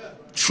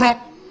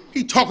 Trump,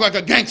 he talk like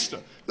a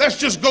gangster. Let's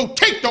just go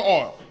take the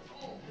oil.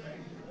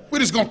 We're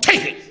just going to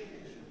take it.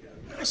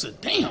 I said,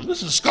 damn,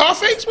 this is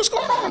Scarface? What's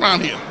going on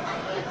around here?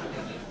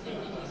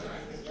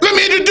 Let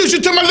me introduce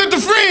you to my little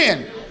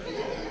friend.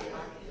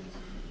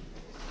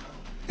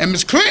 And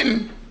Miss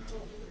Clinton,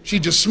 she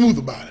just smooth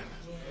about it.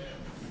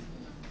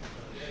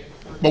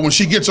 But when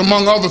she gets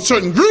among other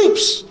certain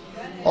groups,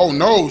 oh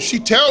no, she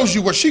tells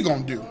you what she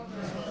gonna do.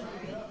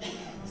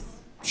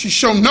 She's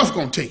sure enough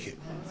gonna take it.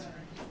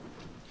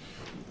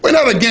 We're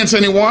not against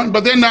anyone,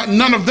 but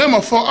none of them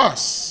are for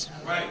us.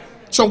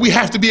 So we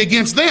have to be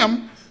against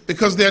them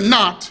because they're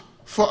not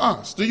for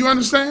us. Do you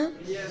understand?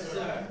 Yes,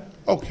 sir.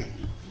 Okay.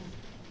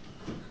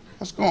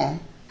 Let's go on.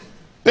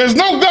 There's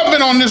no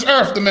government on this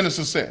earth, the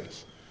minister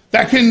says,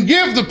 that can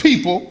give the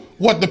people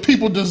what the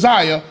people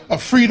desire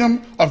of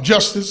freedom, of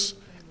justice,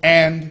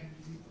 and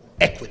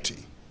equity,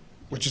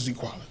 which is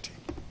equality.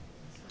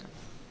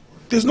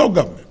 There's no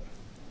government.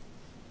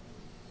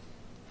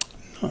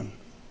 None.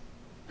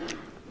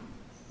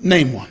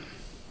 Name one.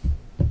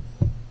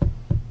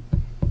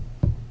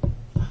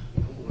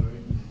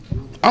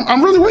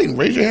 I'm really waiting.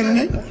 Raise your hand and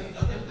name one.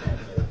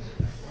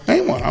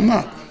 Name one. I'm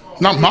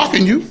not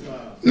mocking you.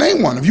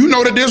 Name one. If you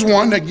know that there's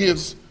one that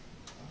gives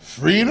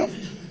freedom,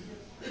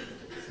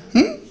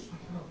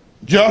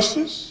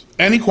 justice,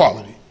 and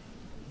equality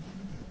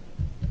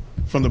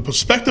from the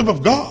perspective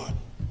of God,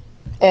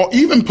 or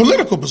even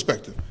political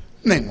perspective,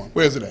 name one.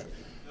 Where is it at?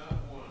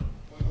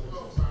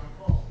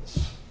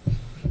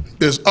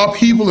 There's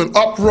upheaval and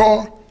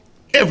uproar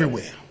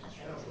everywhere.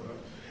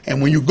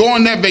 And when you go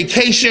on that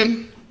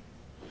vacation,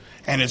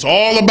 and it's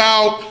all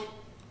about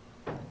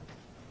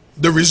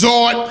the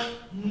resort,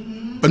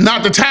 but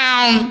not the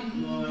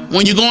town.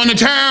 When you go into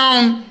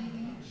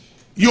town,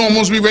 you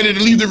almost be ready to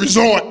leave the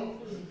resort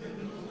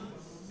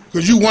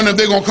because you wonder if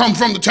they're going to come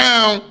from the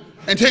town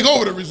and take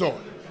over the resort.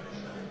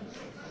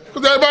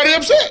 Because everybody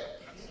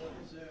upset.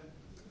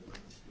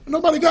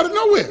 Nobody got it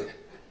nowhere.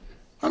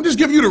 I'm just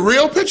giving you the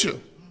real picture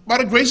by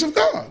the grace of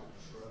God.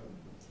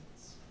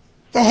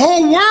 The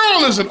whole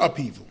world is in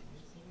upheaval.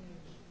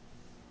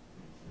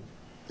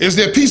 Is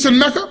there peace in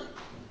Mecca?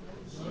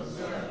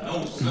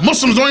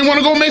 Muslims don't even want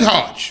to go make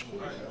Hajj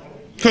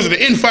because of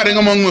the infighting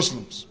among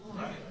Muslims.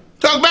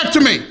 Talk back to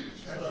me.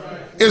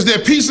 Is there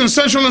peace in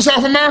Central and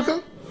South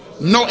America?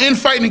 No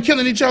infighting and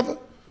killing each other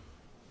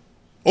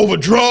over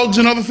drugs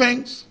and other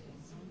things?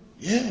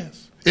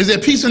 Yes. Is there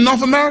peace in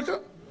North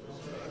America?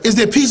 Is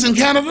there peace in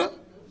Canada?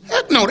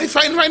 Heck no, they're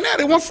fighting right now.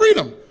 They want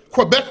freedom.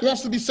 Quebec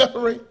wants to be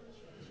separated.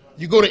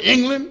 You go to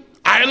England,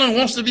 Ireland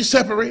wants to be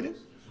separated.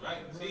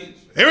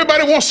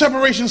 Everybody wants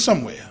separation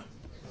somewhere.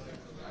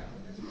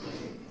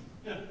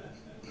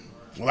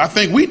 Well, I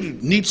think we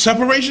need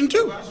separation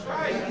too. That's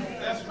right.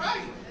 That's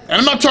right. And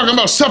I'm not talking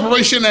about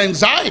separation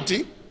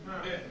anxiety.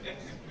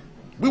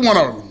 We want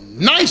a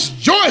nice,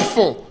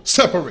 joyful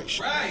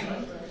separation. Right.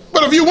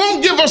 But if you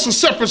won't give us a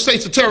separate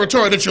states of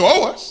territory that you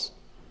owe us,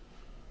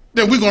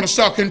 then we're going to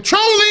start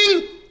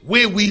controlling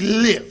where we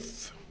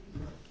live.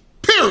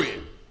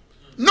 Period.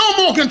 No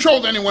more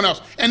control than anyone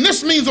else. And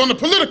this means on the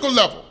political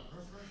level.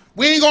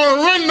 We ain't going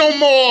to run no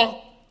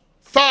more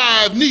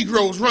 5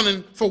 Negroes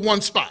running for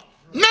one spot.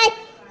 Nope.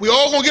 We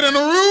all going to get in a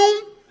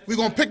room. We're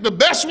going to pick the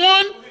best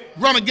one,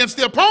 run against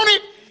the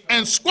opponent,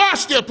 and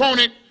squash the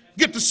opponent,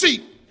 get the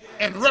seat,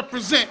 and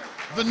represent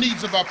the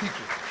needs of our people.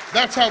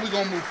 That's how we're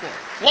going to move forward.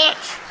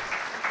 Watch.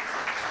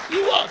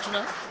 You watch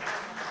now.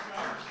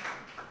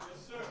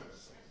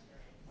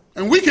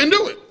 And we can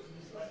do it.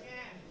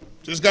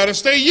 Just got to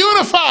stay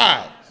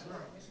unified.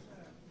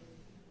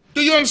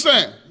 Do you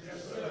understand?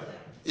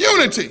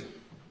 Unity.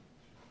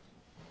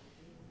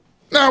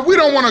 Now, we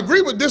don't want to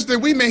agree with this, that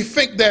we may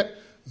think that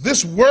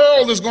this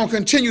world is going to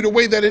continue the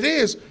way that it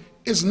is.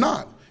 It's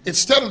not. It's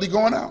steadily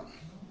going out.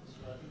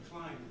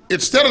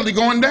 It's steadily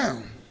going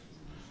down.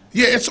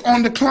 Yeah, it's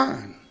on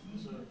decline.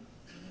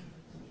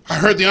 I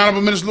heard the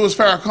Honorable Minister Louis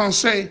Farrakhan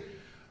say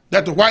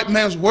that the white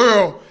man's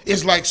world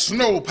is like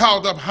snow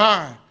piled up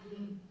high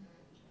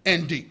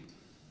and deep.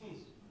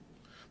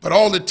 But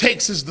all it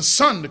takes is the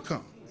sun to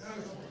come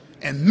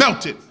and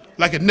melt it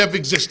like it never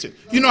existed.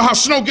 You know how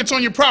snow gets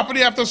on your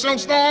property after a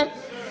snowstorm?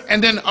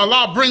 And then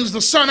Allah brings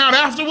the sun out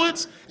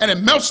afterwards and it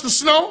melts the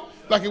snow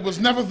like it was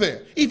never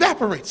there.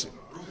 Evaporates it.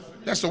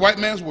 That's the white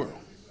man's world.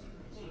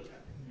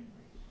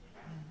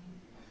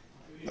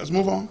 Let's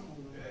move on.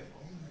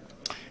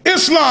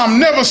 Islam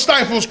never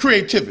stifles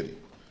creativity.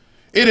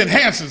 It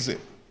enhances it.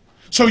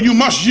 So you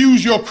must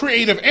use your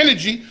creative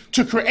energy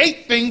to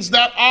create things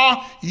that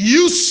are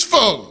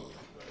useful.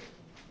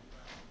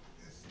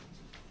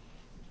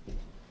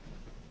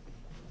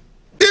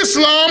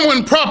 Islam,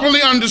 when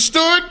properly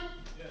understood,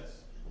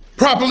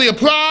 properly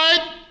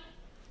applied,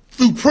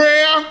 through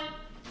prayer,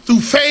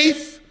 through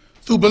faith,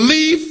 through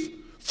belief,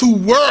 through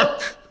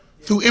work,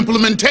 through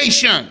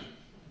implementation.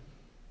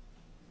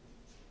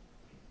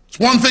 It's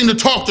one thing to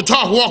talk,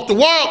 walk the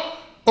walk,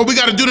 but we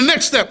got to do the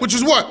next step, which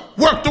is what?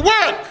 Work the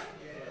work.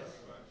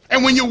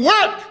 And when you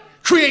work,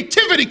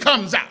 creativity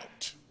comes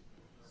out.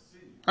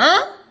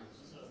 Huh?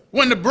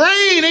 When the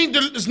brain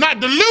is not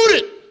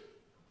diluted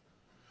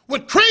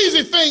with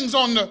crazy things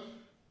on the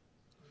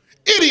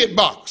idiot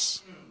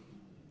box.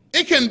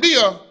 It can be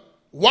a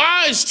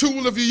wise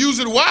tool if you use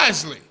it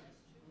wisely.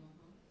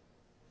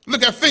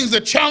 Look at things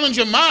that challenge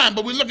your mind,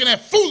 but we're looking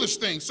at foolish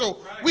things.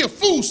 So we're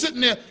fools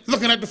sitting there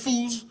looking at the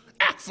fools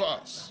act for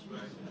us.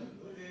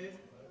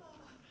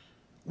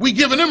 We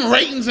giving them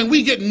ratings and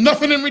we get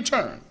nothing in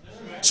return.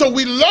 So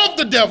we love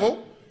the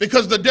devil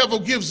because the devil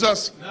gives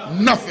us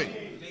nothing.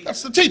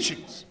 That's the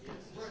teachings.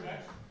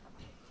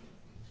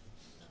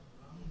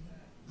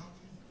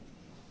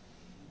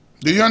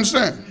 Do you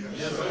understand?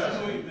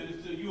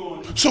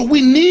 So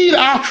we need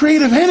our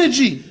creative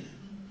energy.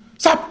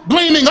 Stop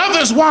blaming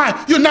others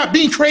why you're not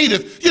being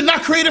creative. You're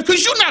not creative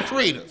because you're not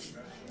creative.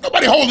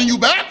 Nobody holding you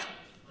back.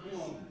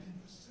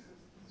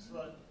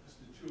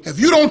 If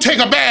you don't take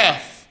a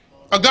bath,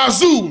 a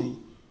gazoo,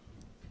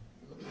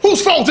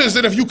 whose fault is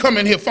it if you come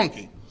in here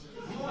funky?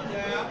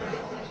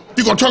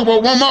 You're going to talk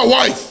about, well, my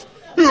wife,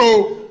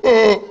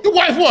 your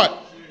wife what?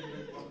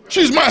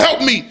 She's my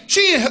helpmeet.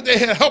 She ain't there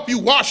to help you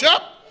wash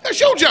up. That's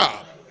your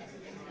job.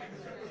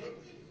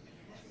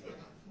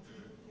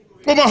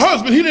 Well, my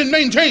husband, he didn't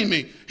maintain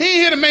me. He ain't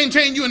here to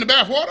maintain you in the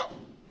bath water.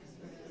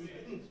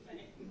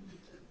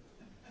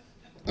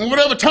 And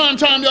whatever time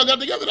y'all got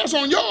together, that's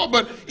on y'all.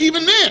 But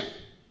even then,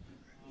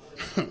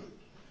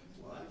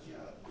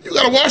 you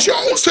got to wash your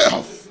own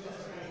self.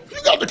 You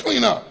got to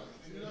clean up.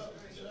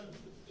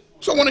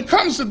 So when it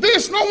comes to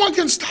this, no one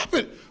can stop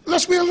it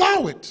unless we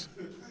allow it.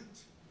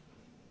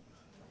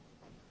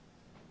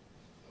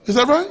 Is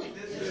that right?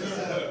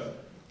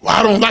 Well,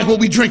 I don't like what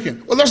we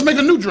drinking. Well, let's make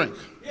a new drink.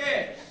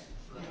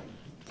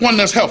 One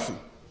that's healthy.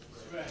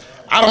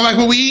 I don't like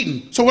what we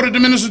eating. So what did the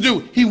minister do?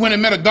 He went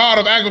and met a god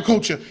of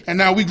agriculture, and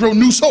now we grow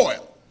new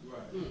soil.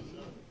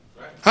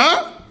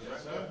 Huh?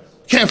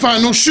 Can't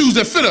find no shoes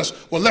that fit us.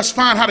 Well, let's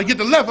find how to get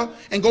the leather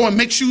and go and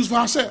make shoes for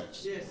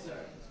ourselves.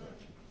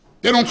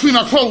 They don't clean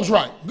our clothes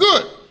right.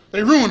 Good.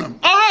 They ruin them.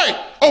 All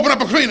right. Open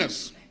up a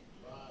cleaners.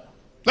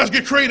 Let's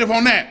get creative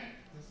on that.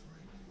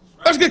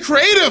 Let's get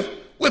creative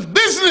with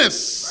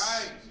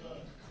business.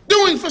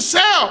 Doing for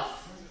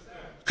self.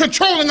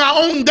 Controlling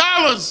our own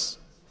dollars.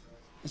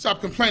 And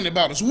stop complaining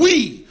about us.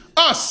 We,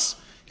 us.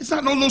 It's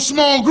not no little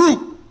small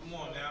group. Come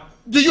on now.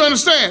 Do you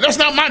understand? That's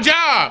not my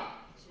job.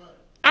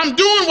 I'm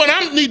doing what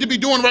I need to be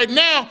doing right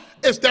now.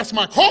 That's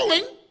my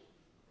calling.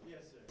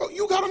 But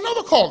you got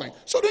another calling.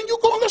 So then you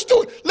go and let's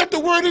do it. Let the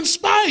word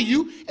inspire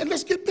you and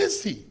let's get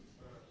busy.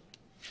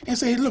 And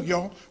say, hey, look,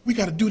 y'all, we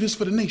got to do this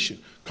for the nation.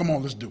 Come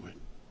on, let's do it.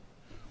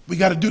 We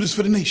got to do this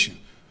for the nation.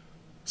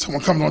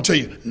 Someone comes on and tell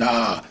you,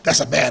 nah, that's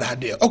a bad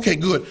idea. Okay,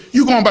 good.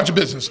 You go on about your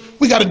business.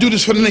 We got to do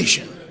this for the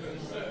nation.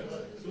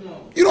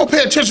 You don't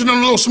pay attention to a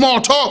little small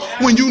talk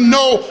when you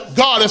know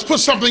God has put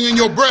something in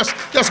your breast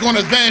that's going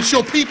to advance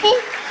your people.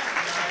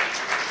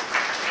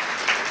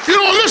 You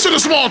don't listen to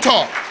small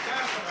talk.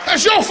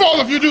 That's your fault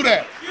if you do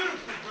that.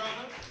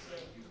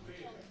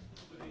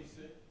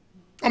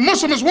 A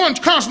Muslim is one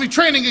constantly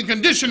training and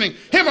conditioning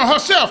him or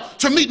herself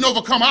to meet and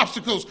overcome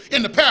obstacles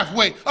in the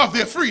pathway of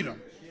their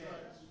freedom.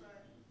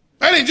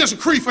 That ain't just a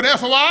creed for the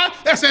FOI,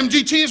 that's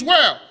MGT as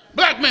well.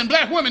 Black men,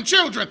 black women,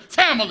 children,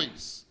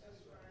 families.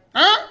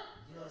 Huh?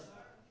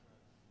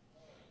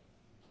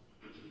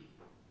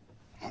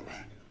 All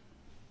right,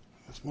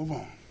 let's move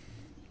on.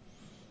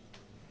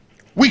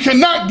 We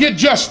cannot get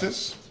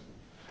justice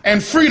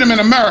and freedom in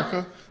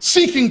America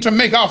seeking to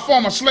make our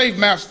former slave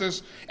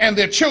masters and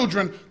their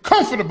children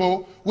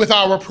comfortable with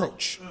our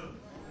approach.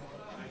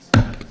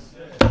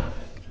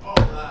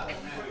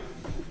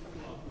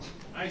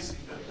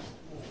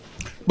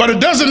 But it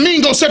doesn't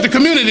mean go set the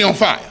community on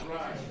fire.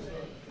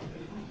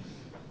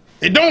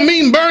 It don't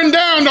mean burn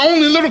down the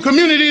only little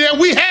community that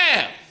we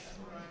have.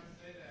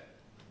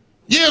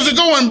 Years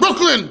ago in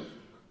Brooklyn,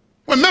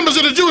 when members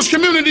of the Jewish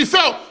community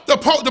felt the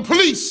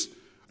police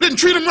didn't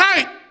treat them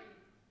right,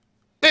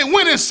 they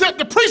went and set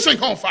the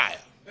precinct on fire.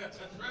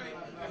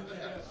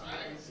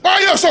 Why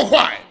are you so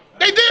quiet?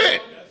 They did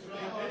it.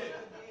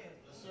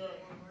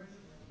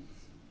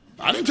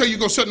 I didn't tell you to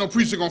go set no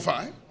precinct on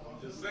fire.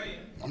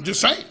 I'm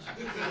just saying.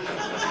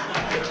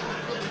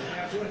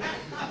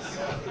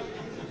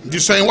 I'm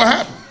just saying what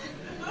happened.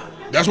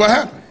 That's what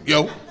happened,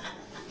 yo.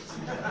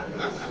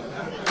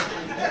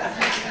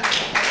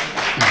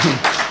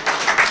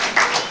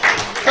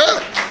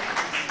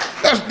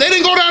 They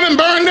didn't go down and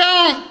burn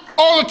down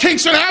all the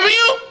Kingston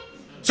Avenue.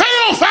 Set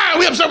it on fire.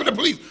 We upset with the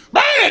police.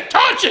 Burn it.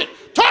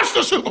 Torch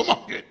the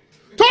supermarket.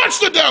 Torch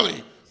the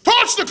deli.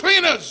 Torch the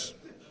cleaners.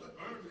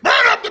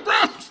 Burn up the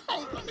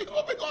brownstone. I mean,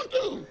 what we gonna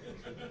do?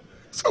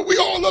 So we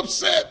all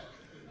upset.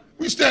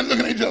 We stand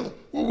looking at each other.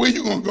 Well, where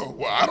you gonna go?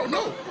 Well, I don't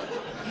know.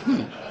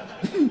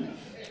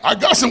 I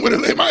got somewhere to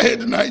lay my head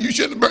tonight. You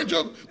shouldn't have burnt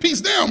your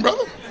piece down,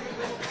 brother.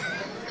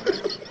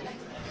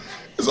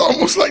 It's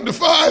almost like the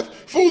 5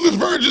 foolish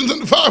virgins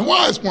and the 5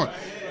 wise ones.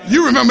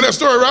 You remember that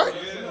story, right?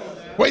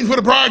 Waiting for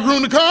the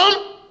bridegroom to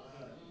come.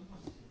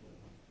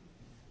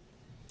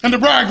 And the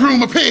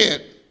bridegroom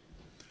appeared.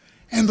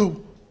 And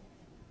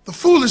the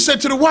foolish said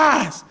to the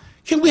wise,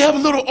 can we have a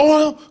little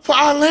oil for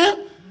our lamp?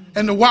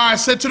 And the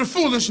wise said to the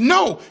foolish,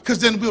 no, because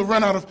then we'll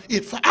run out of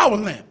it for our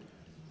lamp.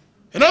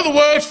 In other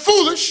words,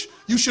 foolish,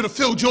 you should have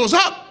filled yours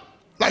up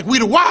like we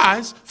the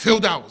wise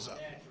filled ours up.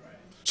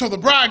 So the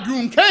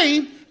bridegroom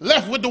came,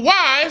 left with the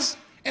wise,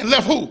 and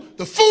left who?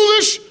 The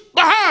foolish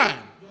behind.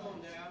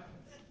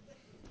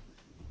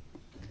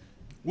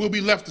 We'll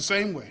be left the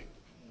same way.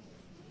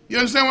 You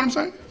understand what I'm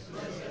saying?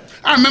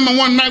 I remember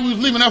one night we was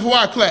leaving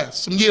FOI class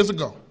some years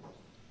ago.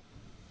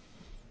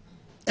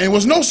 And it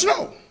was no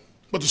snow,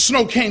 but the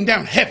snow came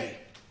down heavy.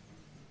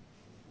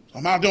 So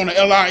I'm out there on the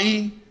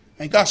LIE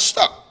and got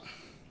stuck.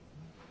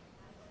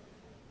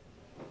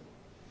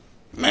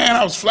 Man,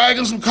 I was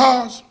flagging some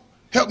cars.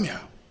 Help me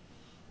out.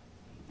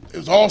 It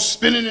was all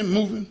spinning and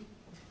moving.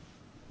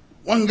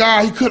 One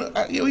guy, he could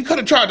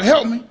have tried to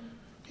help me.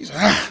 He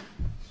said,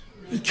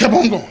 He kept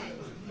on going.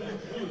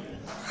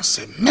 I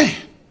said, man.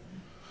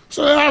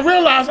 So then I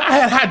realized I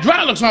had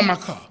hydraulics on my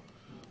car.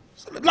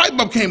 So the light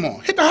bulb came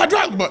on. Hit the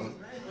hydraulic button.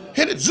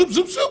 Hit it, zoop,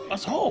 zoop, zoop. I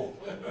said, oh.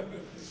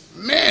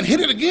 Man,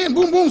 hit it again,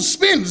 boom, boom,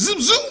 spin, zoop,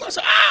 zoom. I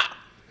said, ah.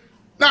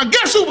 Now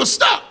guess who was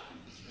stuck?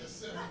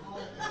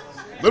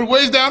 A little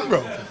ways down the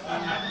road.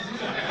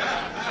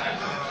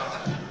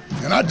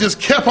 And I just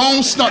kept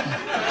on stunting.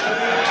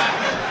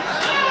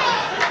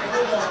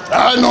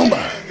 I know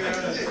about it.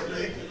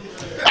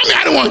 I mean,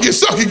 I don't want to get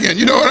stuck again,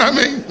 you know what I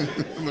mean?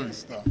 Let me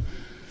stop.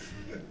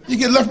 You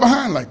get left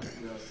behind like that.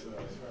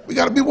 We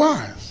got to be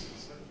wise.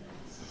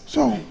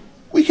 So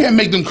we can't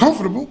make them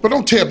comfortable, but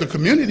don't tear up the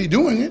community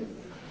doing it.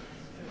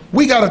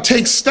 We got to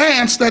take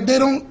stance that they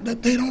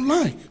don't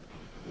like.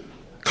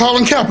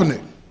 Colin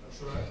Kaepernick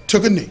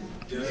took a knee.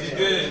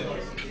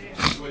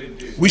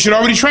 We should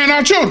already train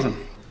our children.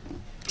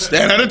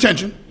 Stand at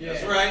attention.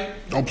 That's right.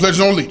 Don't pledge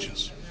no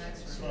allegiance.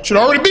 Should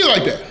already be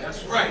like that.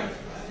 That's right.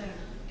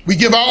 We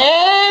give our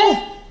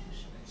all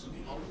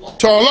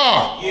to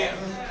Allah. Yeah.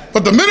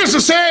 But the minister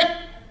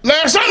said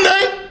last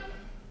Sunday,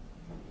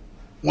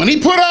 when he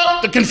put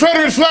up the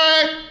Confederate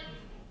flag,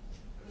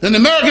 then the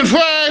American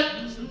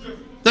flag,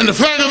 then the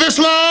flag of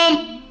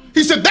Islam,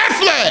 he said that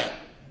flag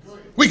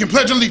we can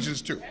pledge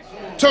allegiance to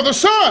the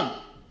sun,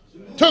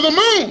 to the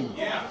moon,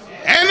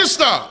 and the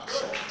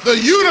stars. The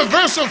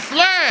universal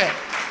flag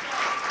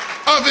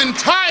of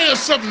entire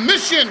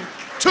submission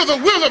to the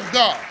will of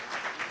God.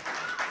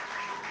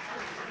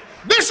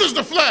 This is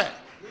the flag.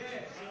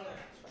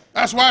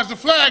 That's why it's the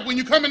flag when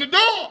you come in the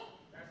door.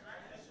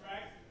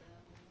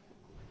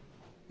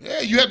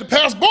 Yeah, you have to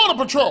pass border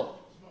patrol.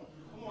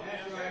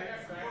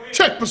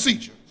 Check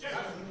procedure.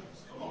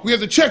 We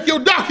have to check your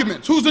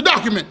documents. Who's the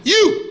document?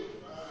 You.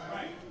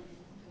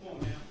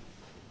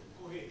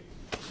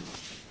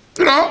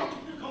 You know,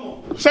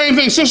 same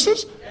thing,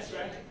 sisters.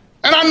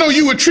 And I know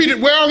you were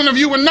treated well, and if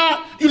you were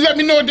not, you let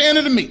me know at the end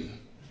of the meeting.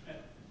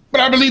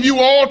 But I believe you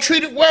were all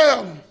treated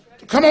well.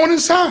 So come on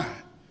inside.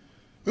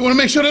 We want to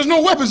make sure there's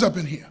no weapons up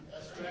in here.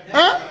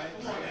 Huh?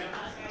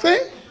 See?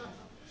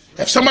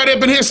 If somebody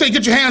up in here say,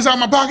 get your hands out of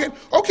my pocket,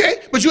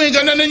 okay, but you ain't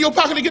got nothing in your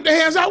pocket to get their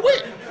hands out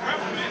with.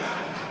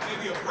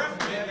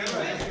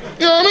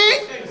 You know what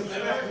I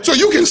mean? So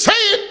you can say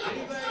it,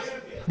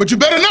 but you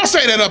better not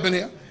say that up in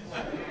here,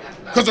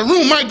 because the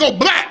room might go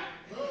black.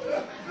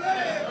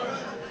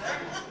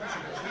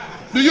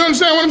 Do you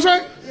understand what I'm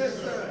saying?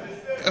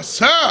 Yes,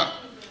 sir.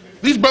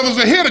 These brothers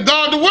are here to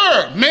guard the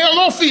word, male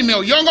or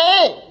female, young or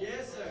old.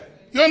 Yes, sir.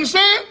 You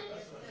understand?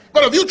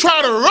 But if you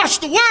try to rush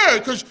the word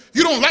because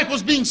you don't like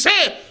what's being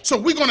said, so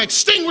we're going to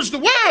extinguish the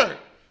word,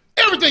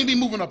 everything be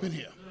moving up in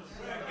here.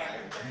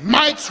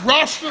 Mics,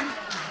 rostrum,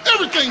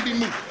 everything be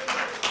moving.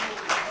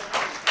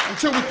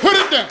 Until we put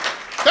it down.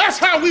 That's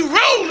how we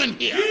roll in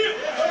here.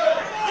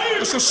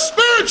 It's a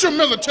spiritual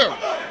military.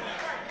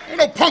 Ain't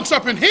no punks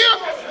up in here.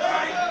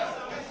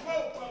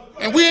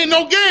 And we ain't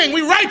no gang,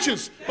 we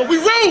righteous, but we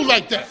roll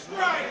like that.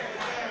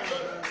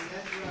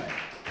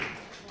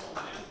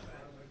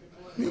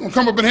 You gonna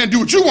come up in here and do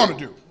what you want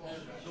to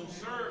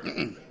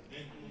do.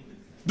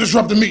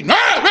 Disrupt the meeting.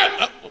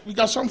 We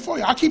got something for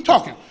you. I'll keep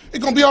talking.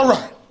 It's gonna be all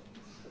right.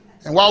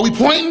 And while we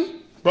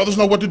pointing, brothers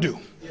know what to do.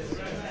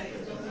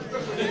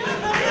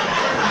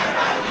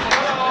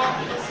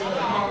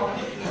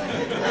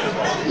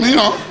 You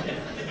know,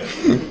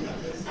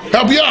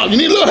 help you out. You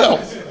need a little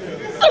help.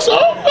 That's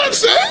all.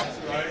 That's it.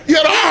 You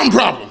had an arm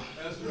problem.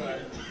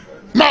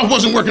 Mouth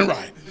wasn't working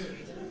right.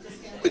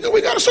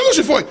 We got a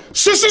solution for you.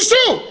 Sisters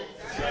too.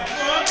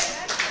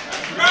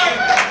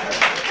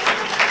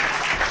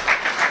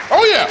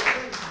 Oh yeah.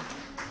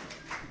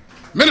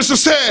 Minister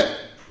said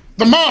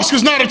the mosque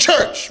is not a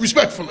church,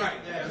 respectfully.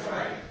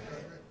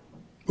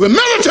 We're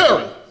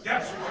military.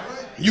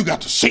 You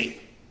got to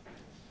see.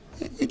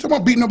 You ain't talking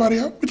about beating nobody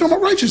up. We're talking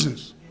about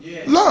righteousness,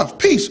 love,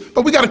 peace.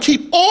 But we got to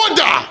keep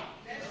order.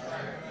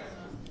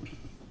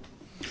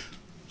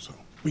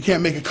 We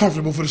can't make it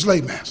comfortable for the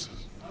slave masters.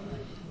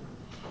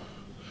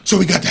 So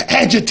we got to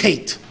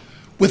agitate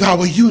with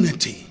our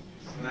unity,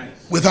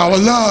 with our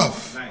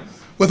love,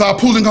 with our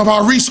pooling of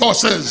our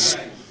resources.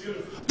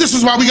 This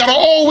is why we got to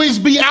always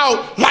be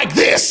out like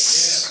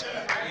this.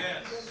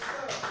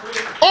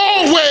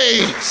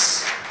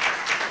 Always.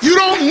 You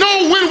don't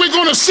know when we're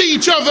going to see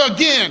each other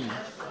again.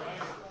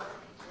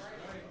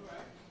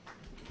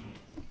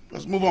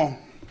 Let's move on.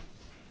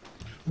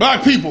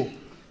 Black people.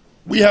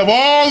 We have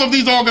all of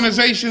these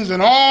organizations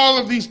and all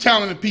of these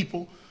talented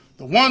people.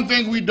 The one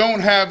thing we don't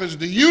have is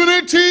the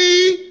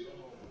unity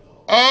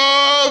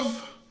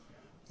of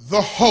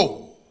the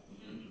whole.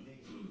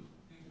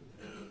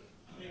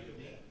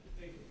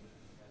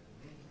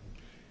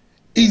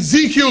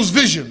 Ezekiel's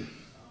vision,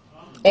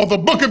 or the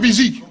book of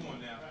Ezekiel.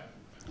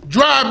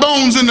 Dry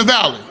bones in the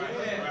valley.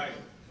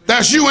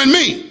 That's you and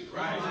me.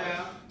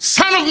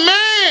 Son of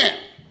man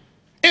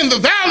in the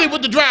valley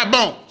with the dry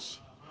bones.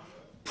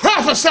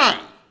 Prophesying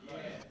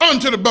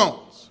unto the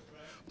bones.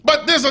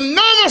 But there's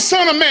another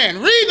son of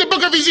man. Read the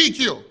book of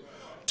Ezekiel.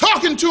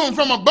 Talking to him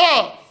from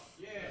above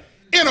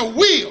in a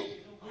wheel.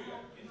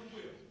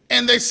 And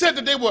and they said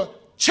that they were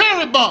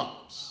cherry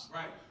bombs,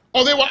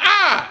 or they were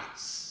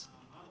eyes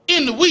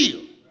in the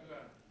wheel.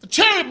 The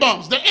cherry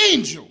bombs, the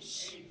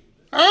angels.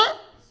 Huh?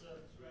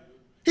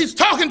 He's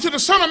talking to the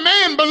Son of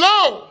Man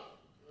below.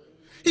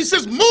 He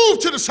says, move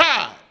to the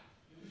side.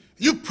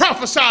 You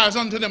prophesied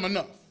unto them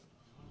enough.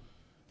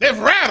 They've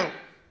rattled.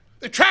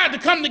 They tried to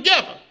come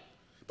together.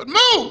 But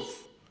move.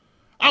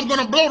 I'm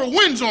going to blow the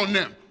winds on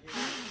them.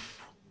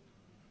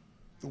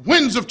 The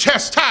winds of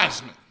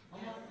chastisement.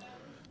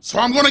 So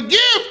I'm going to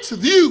give to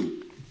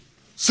you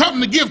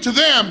something to give to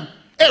them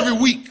every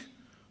week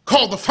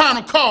called the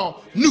Final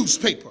Call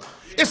newspaper.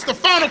 It's the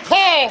Final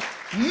Call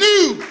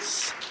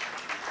news.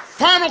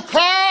 Final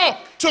call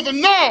to the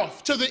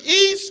north, to the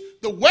east,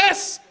 the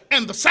west,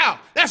 and the south.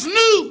 That's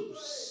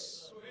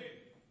news.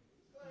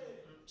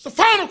 It's the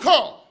final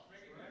call.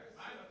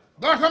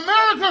 Like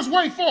America's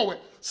way forward.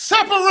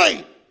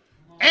 Separate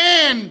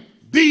and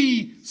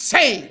be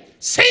saved.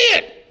 See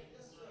it.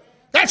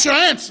 That's your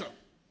answer.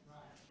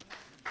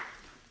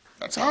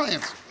 That's our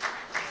answer.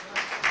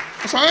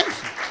 That's our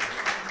answer.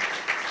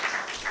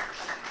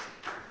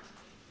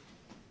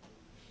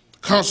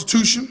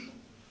 Constitution,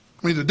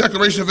 the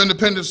Declaration of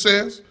Independence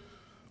says,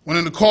 when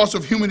in the course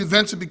of human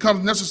events it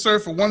becomes necessary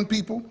for one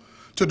people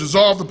to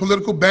dissolve the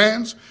political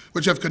bands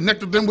which have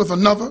connected them with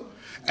another,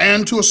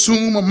 and to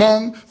assume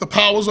among the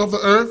powers of the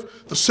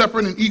earth the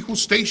separate and equal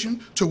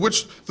station to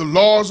which the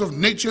laws of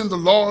nature and the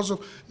laws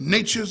of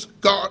nature's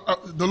God,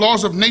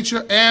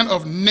 and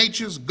of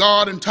nature's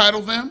God entitle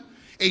them,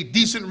 a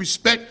decent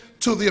respect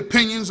to the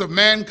opinions of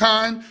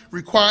mankind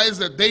requires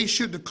that they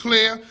should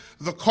declare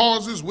the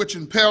causes which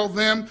impel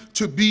them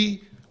to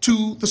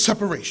the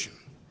separation.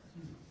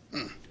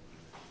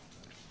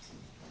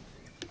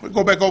 We'll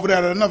go back over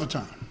that at another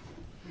time.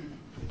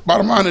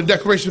 Bottom line, in the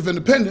Declaration of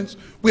Independence,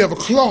 we have a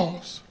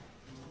clause.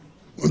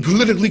 When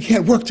politically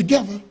can't work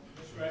together,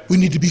 we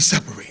need to be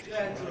separated.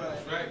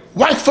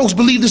 White folks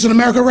believe this in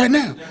America right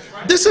now.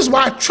 This is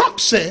why Trump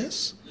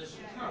says,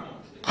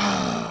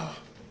 I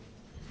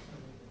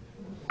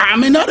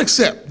may not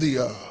accept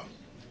the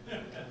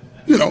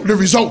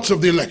results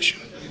of the election.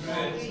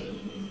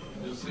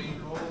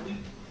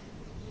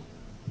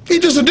 He's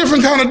just a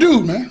different kind of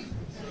dude, man.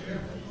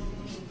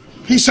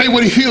 He say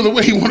what he feel the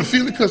way he want to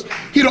feel it because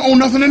he don't owe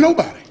nothing to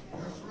nobody.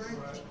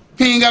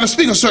 He ain't got to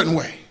speak a certain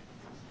way.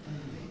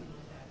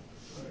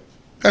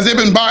 Has there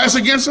been bias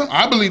against him?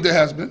 I believe there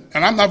has been,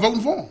 and I'm not voting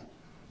for him.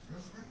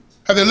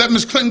 Have they let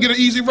Ms. Clinton get an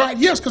easy ride?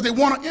 Yes, because they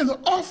want her in the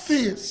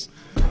office.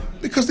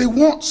 Because they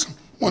want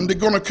someone they're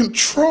going to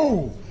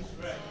control.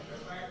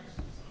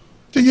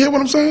 Do you hear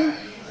what I'm saying?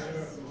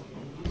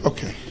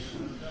 Okay.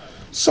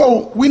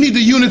 So we need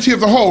the unity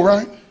of the whole,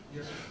 right?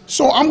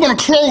 So I'm going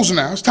to close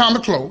now. It's time to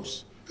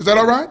close. Is that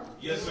all right?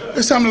 Yes, sir.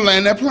 It's time to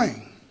land that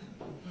plane.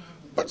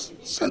 But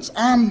since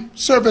I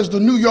serve as the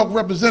New York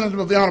representative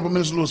of the Honorable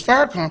Minister Louis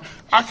Farrakhan,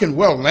 I can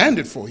well land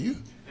it for you.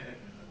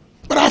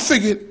 But I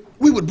figured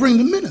we would bring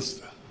the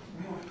minister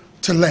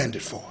to land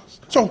it for us.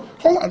 So,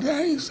 hold on.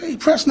 I ain't say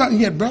press nothing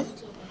yet, brother.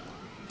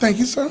 Thank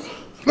you, sir.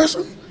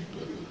 Listen,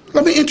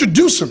 let me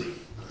introduce him.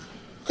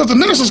 Because the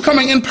minister's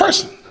coming in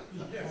person.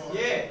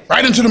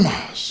 Right into the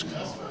mosque.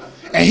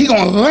 And he's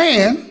going to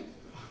land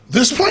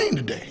this plane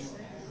today.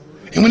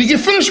 And when you get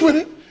finished with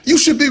it, you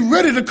should be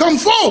ready to come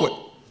forward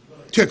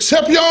to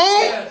accept your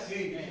own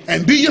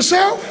and be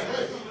yourself.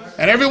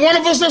 And every one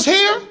of us that's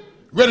here,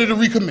 ready to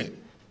recommit.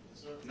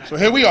 So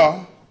here we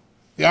are,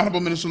 the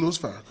Honorable Minister Louis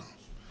Farrakhan.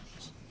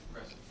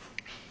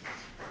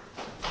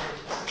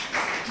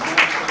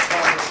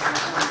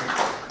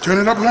 Turn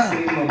it up loud.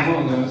 Came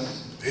among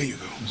us, there you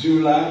go.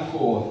 July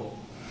 4th,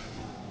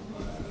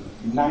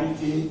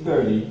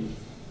 1930,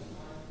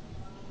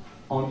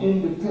 on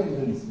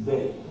Independence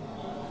Day.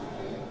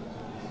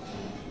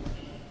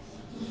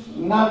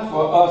 Not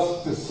for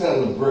us to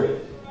celebrate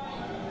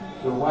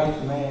the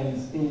white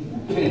man's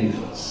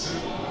independence,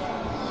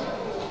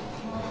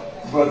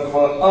 but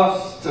for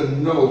us to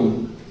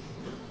know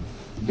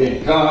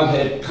that God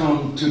had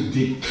come to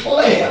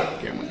declare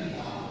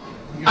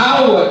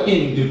our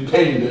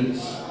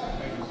independence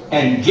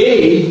and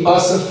gave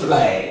us a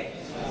flag.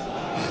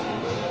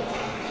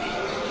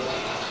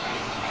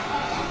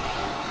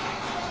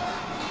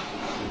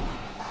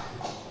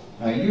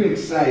 Are you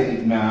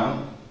excited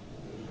now?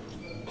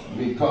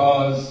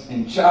 Because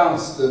in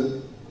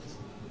Charleston,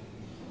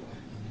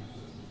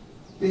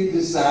 they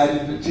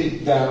decided to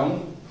take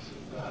down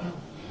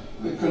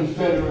the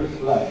Confederate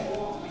flag.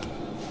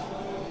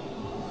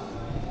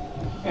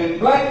 And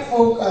black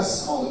folk are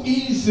so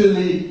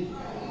easily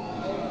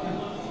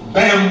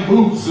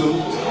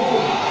bamboozled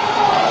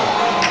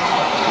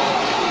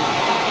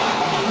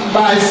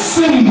by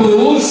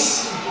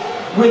symbols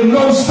with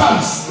no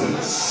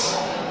substance.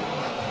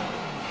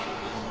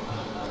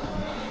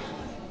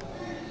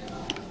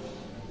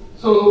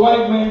 So the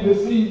white man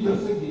deceived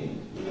us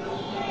again.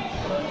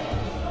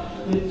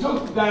 He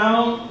took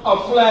down a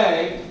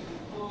flag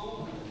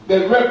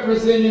that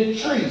represented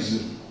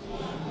treason.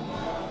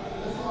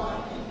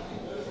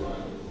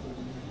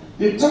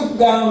 He took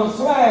down a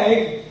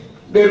flag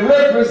that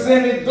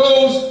represented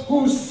those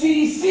who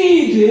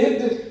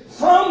seceded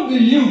from the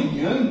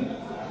Union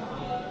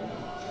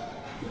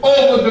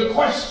over the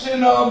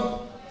question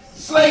of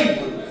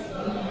slavery.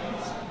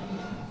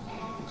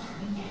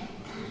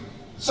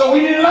 So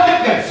we didn't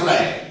like that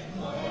flag.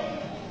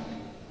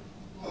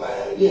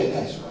 Well, yeah,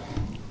 that's right.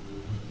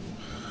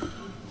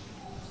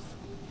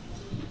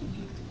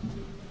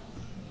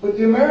 But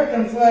the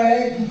American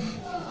flag...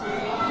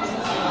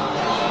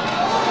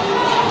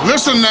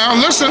 Listen now,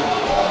 listen.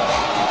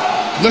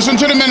 Listen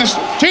to the minister.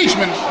 Teach,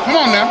 minister. Come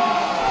on now.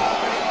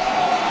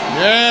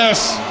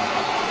 Yes.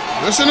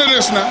 Listen to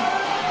this now.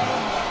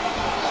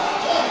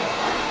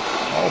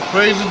 All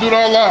praises due to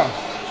Allah.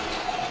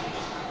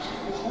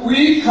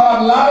 We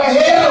caught a lot of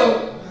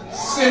hell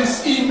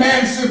since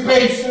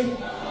emancipation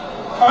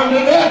under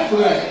that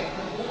flag.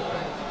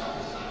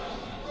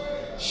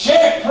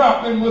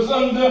 Sharecropping was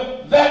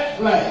under that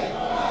flag.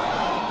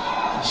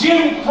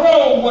 Jim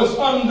Crow was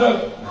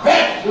under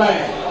that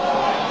flag.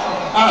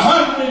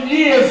 100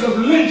 years of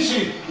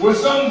lynching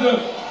was under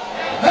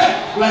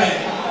that flag.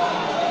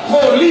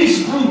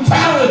 Police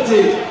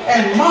brutality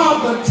and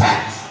mob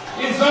attacks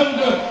is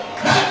under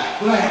that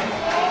flag.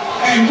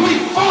 And we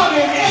fought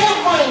in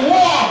every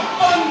war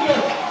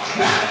under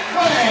that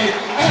flag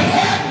and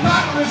have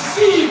not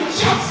received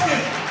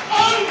justice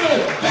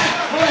under that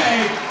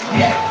flag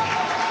yet.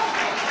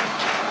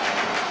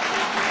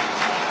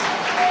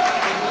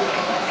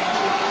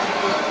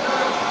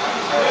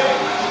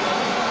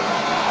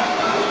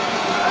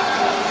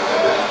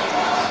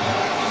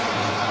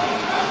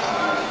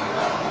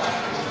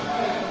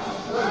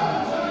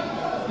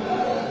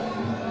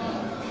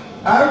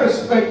 I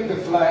respect the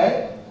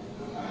flag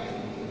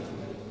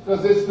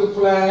because it's the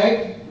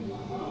flag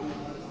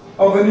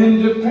of an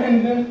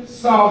independent,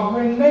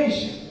 sovereign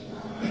nation.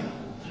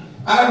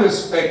 I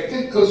respect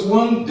it because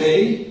one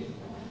day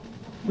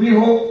we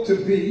hope to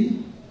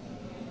be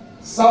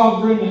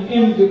sovereign and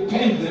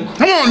independent.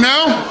 Come on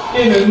now.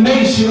 In a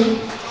nation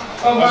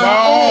of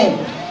our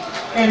own.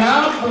 And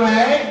our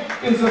flag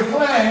is a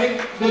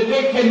flag that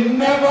they can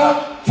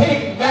never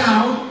take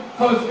down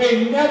because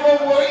they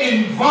never were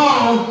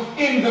involved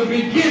in the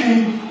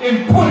beginning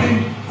in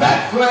putting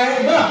that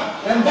flag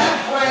up. And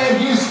that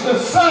flag is the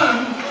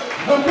sun,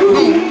 the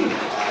moon,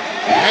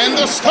 and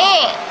the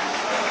stars.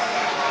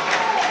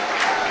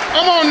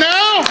 Come on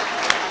now.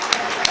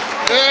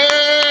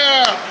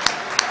 Yeah.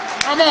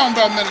 Come on,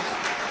 brother minister.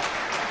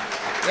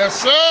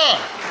 Yes, sir.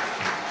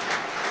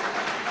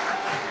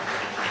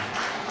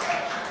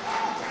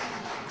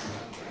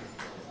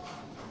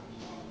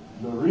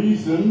 The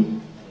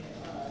reason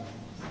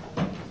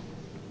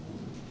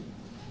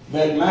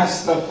that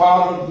Master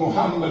Farrakhan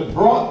Muhammad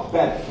brought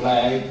that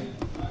flag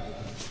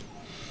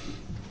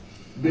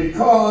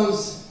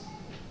because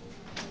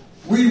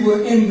we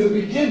were in the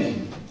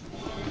beginning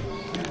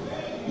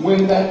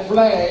when that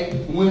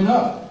flag went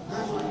up.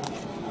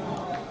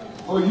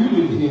 Oh, you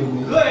didn't hear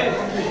me. Go ahead.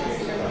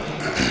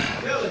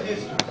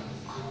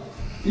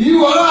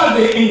 You are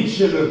the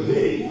Ancient of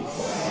Days,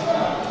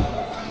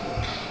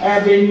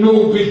 having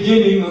no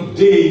beginning of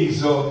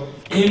days or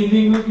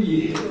ending of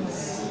years.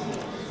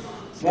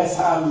 That's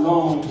how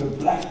long the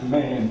black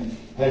man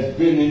has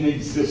been in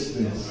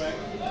existence.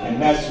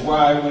 And that's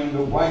why when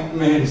the white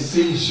man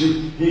sees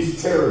you,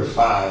 he's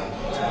terrified.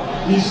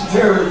 He's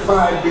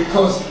terrified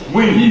because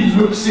when he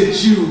looks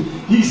at you,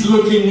 he's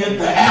looking at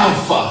the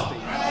Alpha.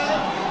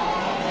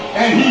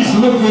 And he's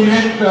looking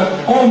at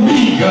the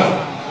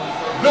Omega,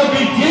 the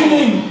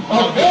beginning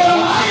of their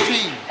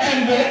life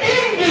and the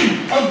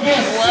ending of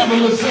their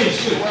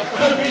civilization,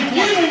 the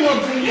beginning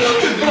of the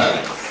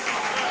universe.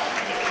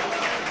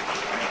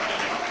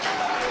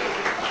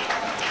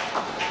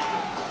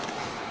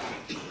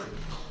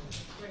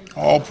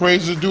 All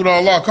praises due to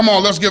Allah. Come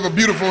on, let's give a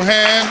beautiful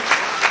hand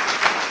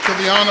to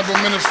the Honorable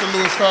Minister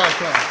Louis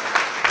Farrakhan.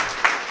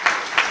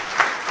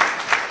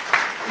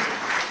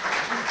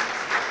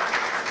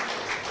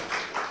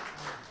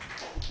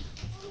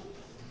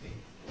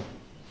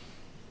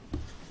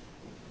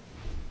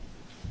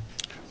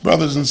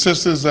 Brothers and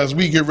sisters, as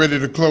we get ready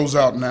to close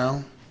out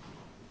now,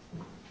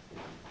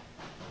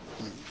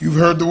 you've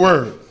heard the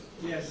word.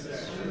 Yes, sir.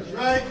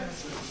 Right.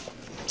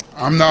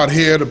 I'm not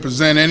here to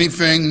present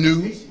anything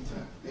new.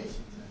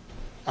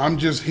 I'm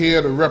just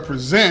here to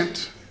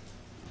represent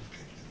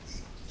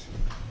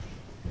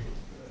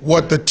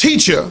what the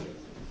teacher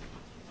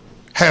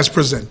has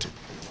presented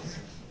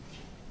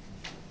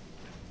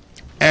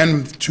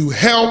and to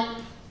help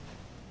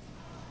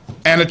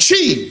and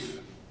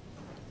achieve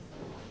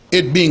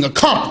it being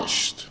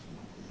accomplished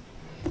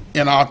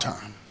in our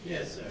time.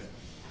 Yes, sir.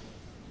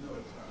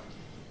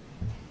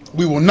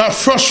 We will not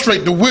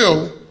frustrate the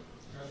will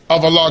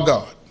of Allah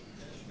God.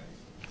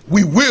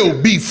 We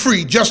will be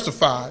free,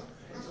 justified,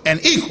 and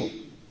equal,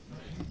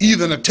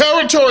 either in the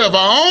territory of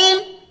our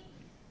own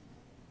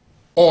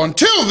or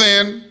until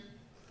then,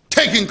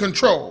 taking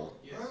control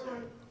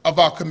of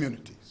our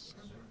communities.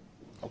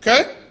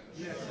 Okay?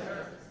 Yes,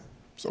 sir.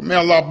 So may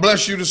Allah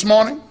bless you this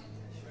morning.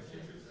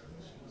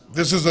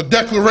 This is a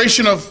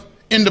declaration of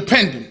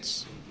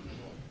independence.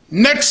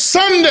 Next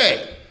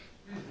Sunday,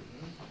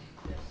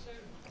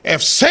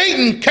 if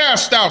Satan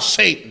cast out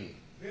Satan,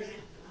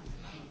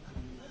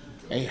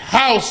 a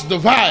house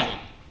divided,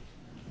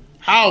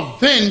 how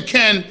then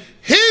can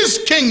his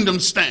kingdom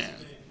stand?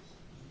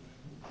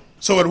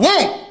 So it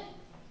won't.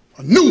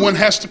 A new one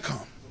has to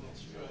come.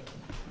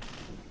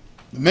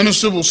 The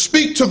minister will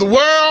speak to the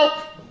world.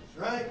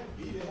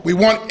 We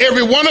want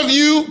every one of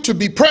you to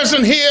be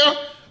present here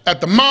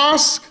at the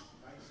mosque.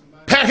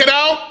 Pack it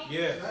out.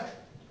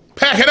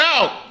 Pack it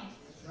out.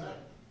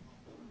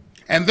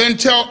 And then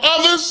tell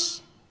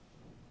others,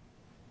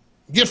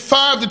 get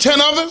 5 to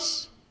 10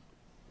 others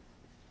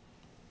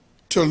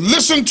to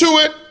listen to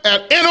it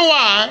at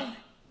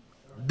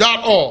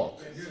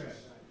NOI.org.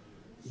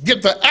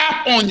 Get the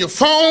app on your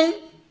phone.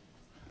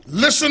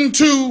 Listen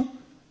to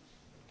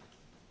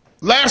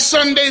last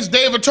Sunday's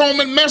Day of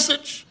Atonement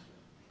message.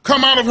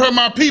 Come out of her,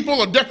 my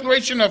people, a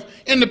Declaration of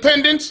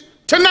Independence.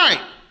 Tonight,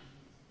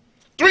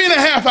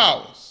 3.5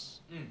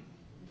 hours.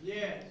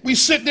 We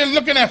sit there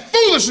looking at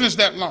foolishness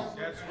that long.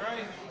 That's right.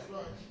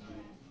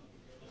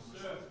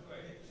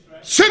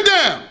 Sit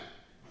down.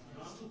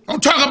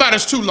 Don't talk about it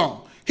too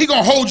long. He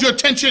gonna hold your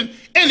attention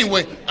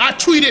anyway. I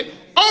tweeted,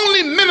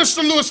 only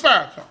Minister Louis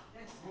Farrakhan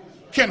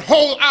can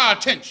hold our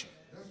attention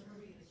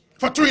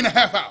for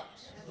 3.5 hours.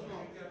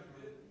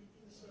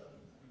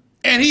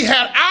 And he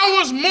had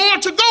hours more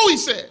to go, he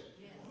said.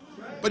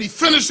 But he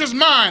finished his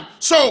mind.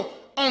 So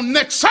on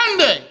next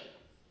Sunday,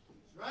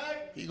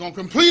 he's gonna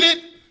complete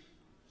it.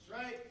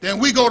 Then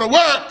we go to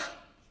work.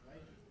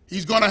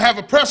 He's gonna have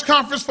a press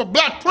conference for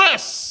Black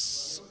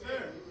Press.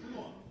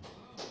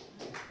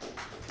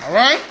 All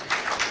right?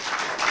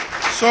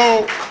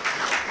 So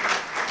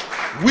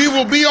we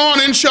will be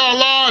on,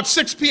 inshallah, at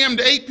 6 p.m.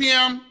 to 8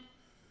 p.m.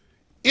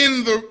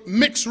 in the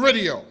Mix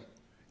Radio.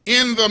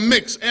 In the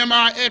Mix,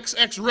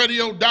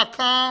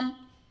 MIXXradio.com,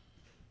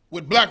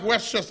 with Black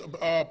Westchester,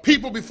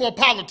 People Before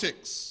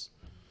Politics.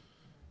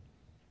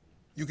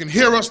 You can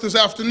hear us this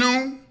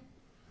afternoon.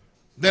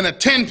 Then at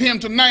 10 p.m.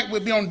 tonight,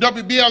 we'll be on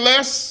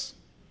WBLS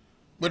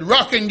with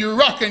Rockin' You,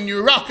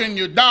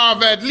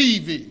 Darvad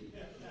Levy,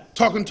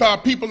 talking to our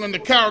people in the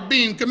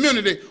Caribbean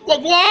community.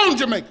 What go on,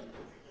 Jamaica?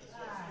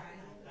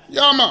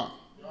 Yeah, man.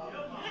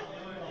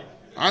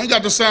 I ain't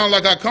got to sound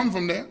like I come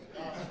from there.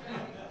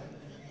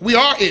 We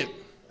are it.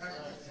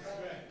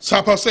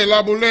 Ça passe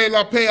la boule,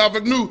 la paix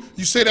avec nous.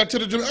 You say that to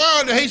the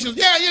Haitians.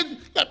 Yeah,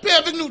 la paix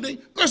avec nous.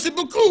 Merci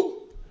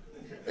beaucoup.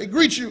 They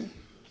greet you.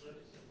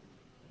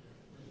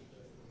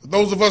 For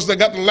those of us that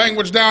got the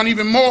language down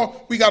even more,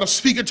 we got to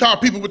speak it to our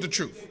people with the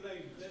truth.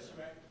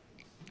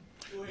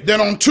 Then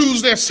on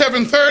Tuesday at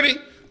 7:30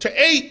 to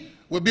 8,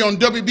 we'll be on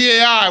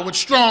WBAI with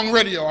Strong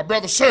Radio, our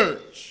brother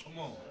Serge.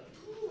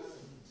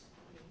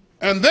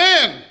 And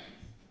then,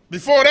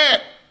 before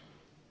that,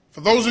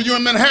 for those of you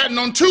in Manhattan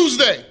on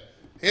Tuesday,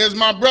 here's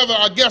my brother,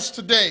 our guest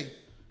today,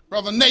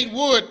 Brother Nate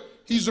Wood.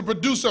 He's the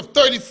producer of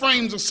 30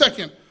 Frames a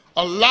Second,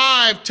 a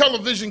live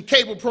television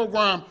cable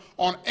program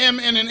on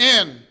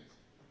MNN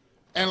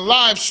and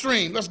live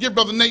stream. Let's give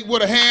Brother Nate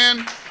Wood a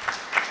hand.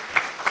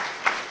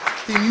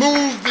 He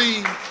moved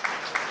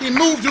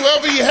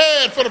whoever he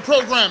had for the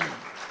programming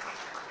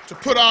to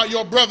put out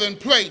your brother in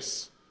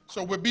place.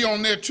 So we'll be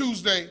on there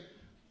Tuesday,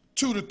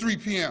 2 to 3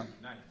 p.m.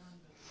 Nice.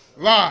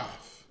 Live.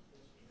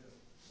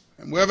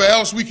 And wherever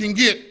else we can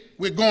get,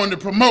 we're going to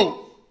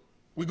promote.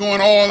 We're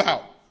going all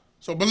out.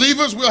 So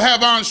believers, we'll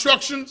have our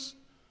instructions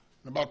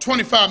in about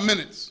 25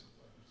 minutes.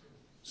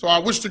 So I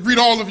wish to greet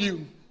all of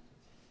you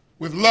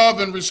with love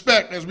and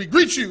respect as we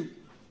greet you.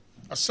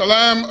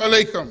 Assalamu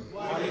alaikum.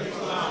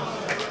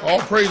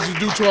 All praise is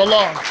due to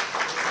Allah.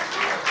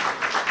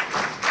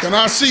 Can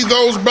I see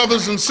those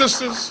brothers and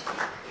sisters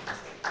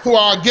who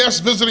are our guests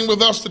visiting with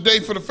us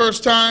today for the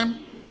first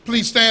time?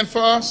 Please stand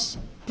for us.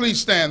 Please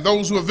stand.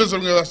 Those who are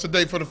visiting with us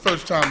today for the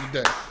first time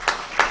today.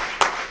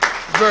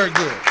 Very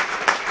good.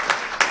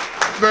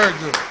 Very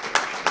good.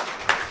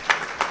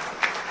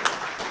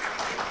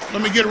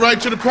 Let me get right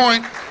to the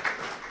point.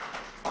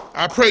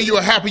 I pray you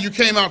are happy you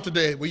came out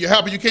today. Were you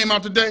happy you came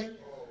out today?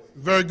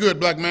 Very good,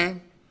 black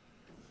man.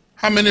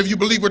 How many of you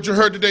believe what you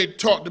heard today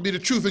taught to be the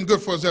truth and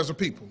good for us as a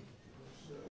people?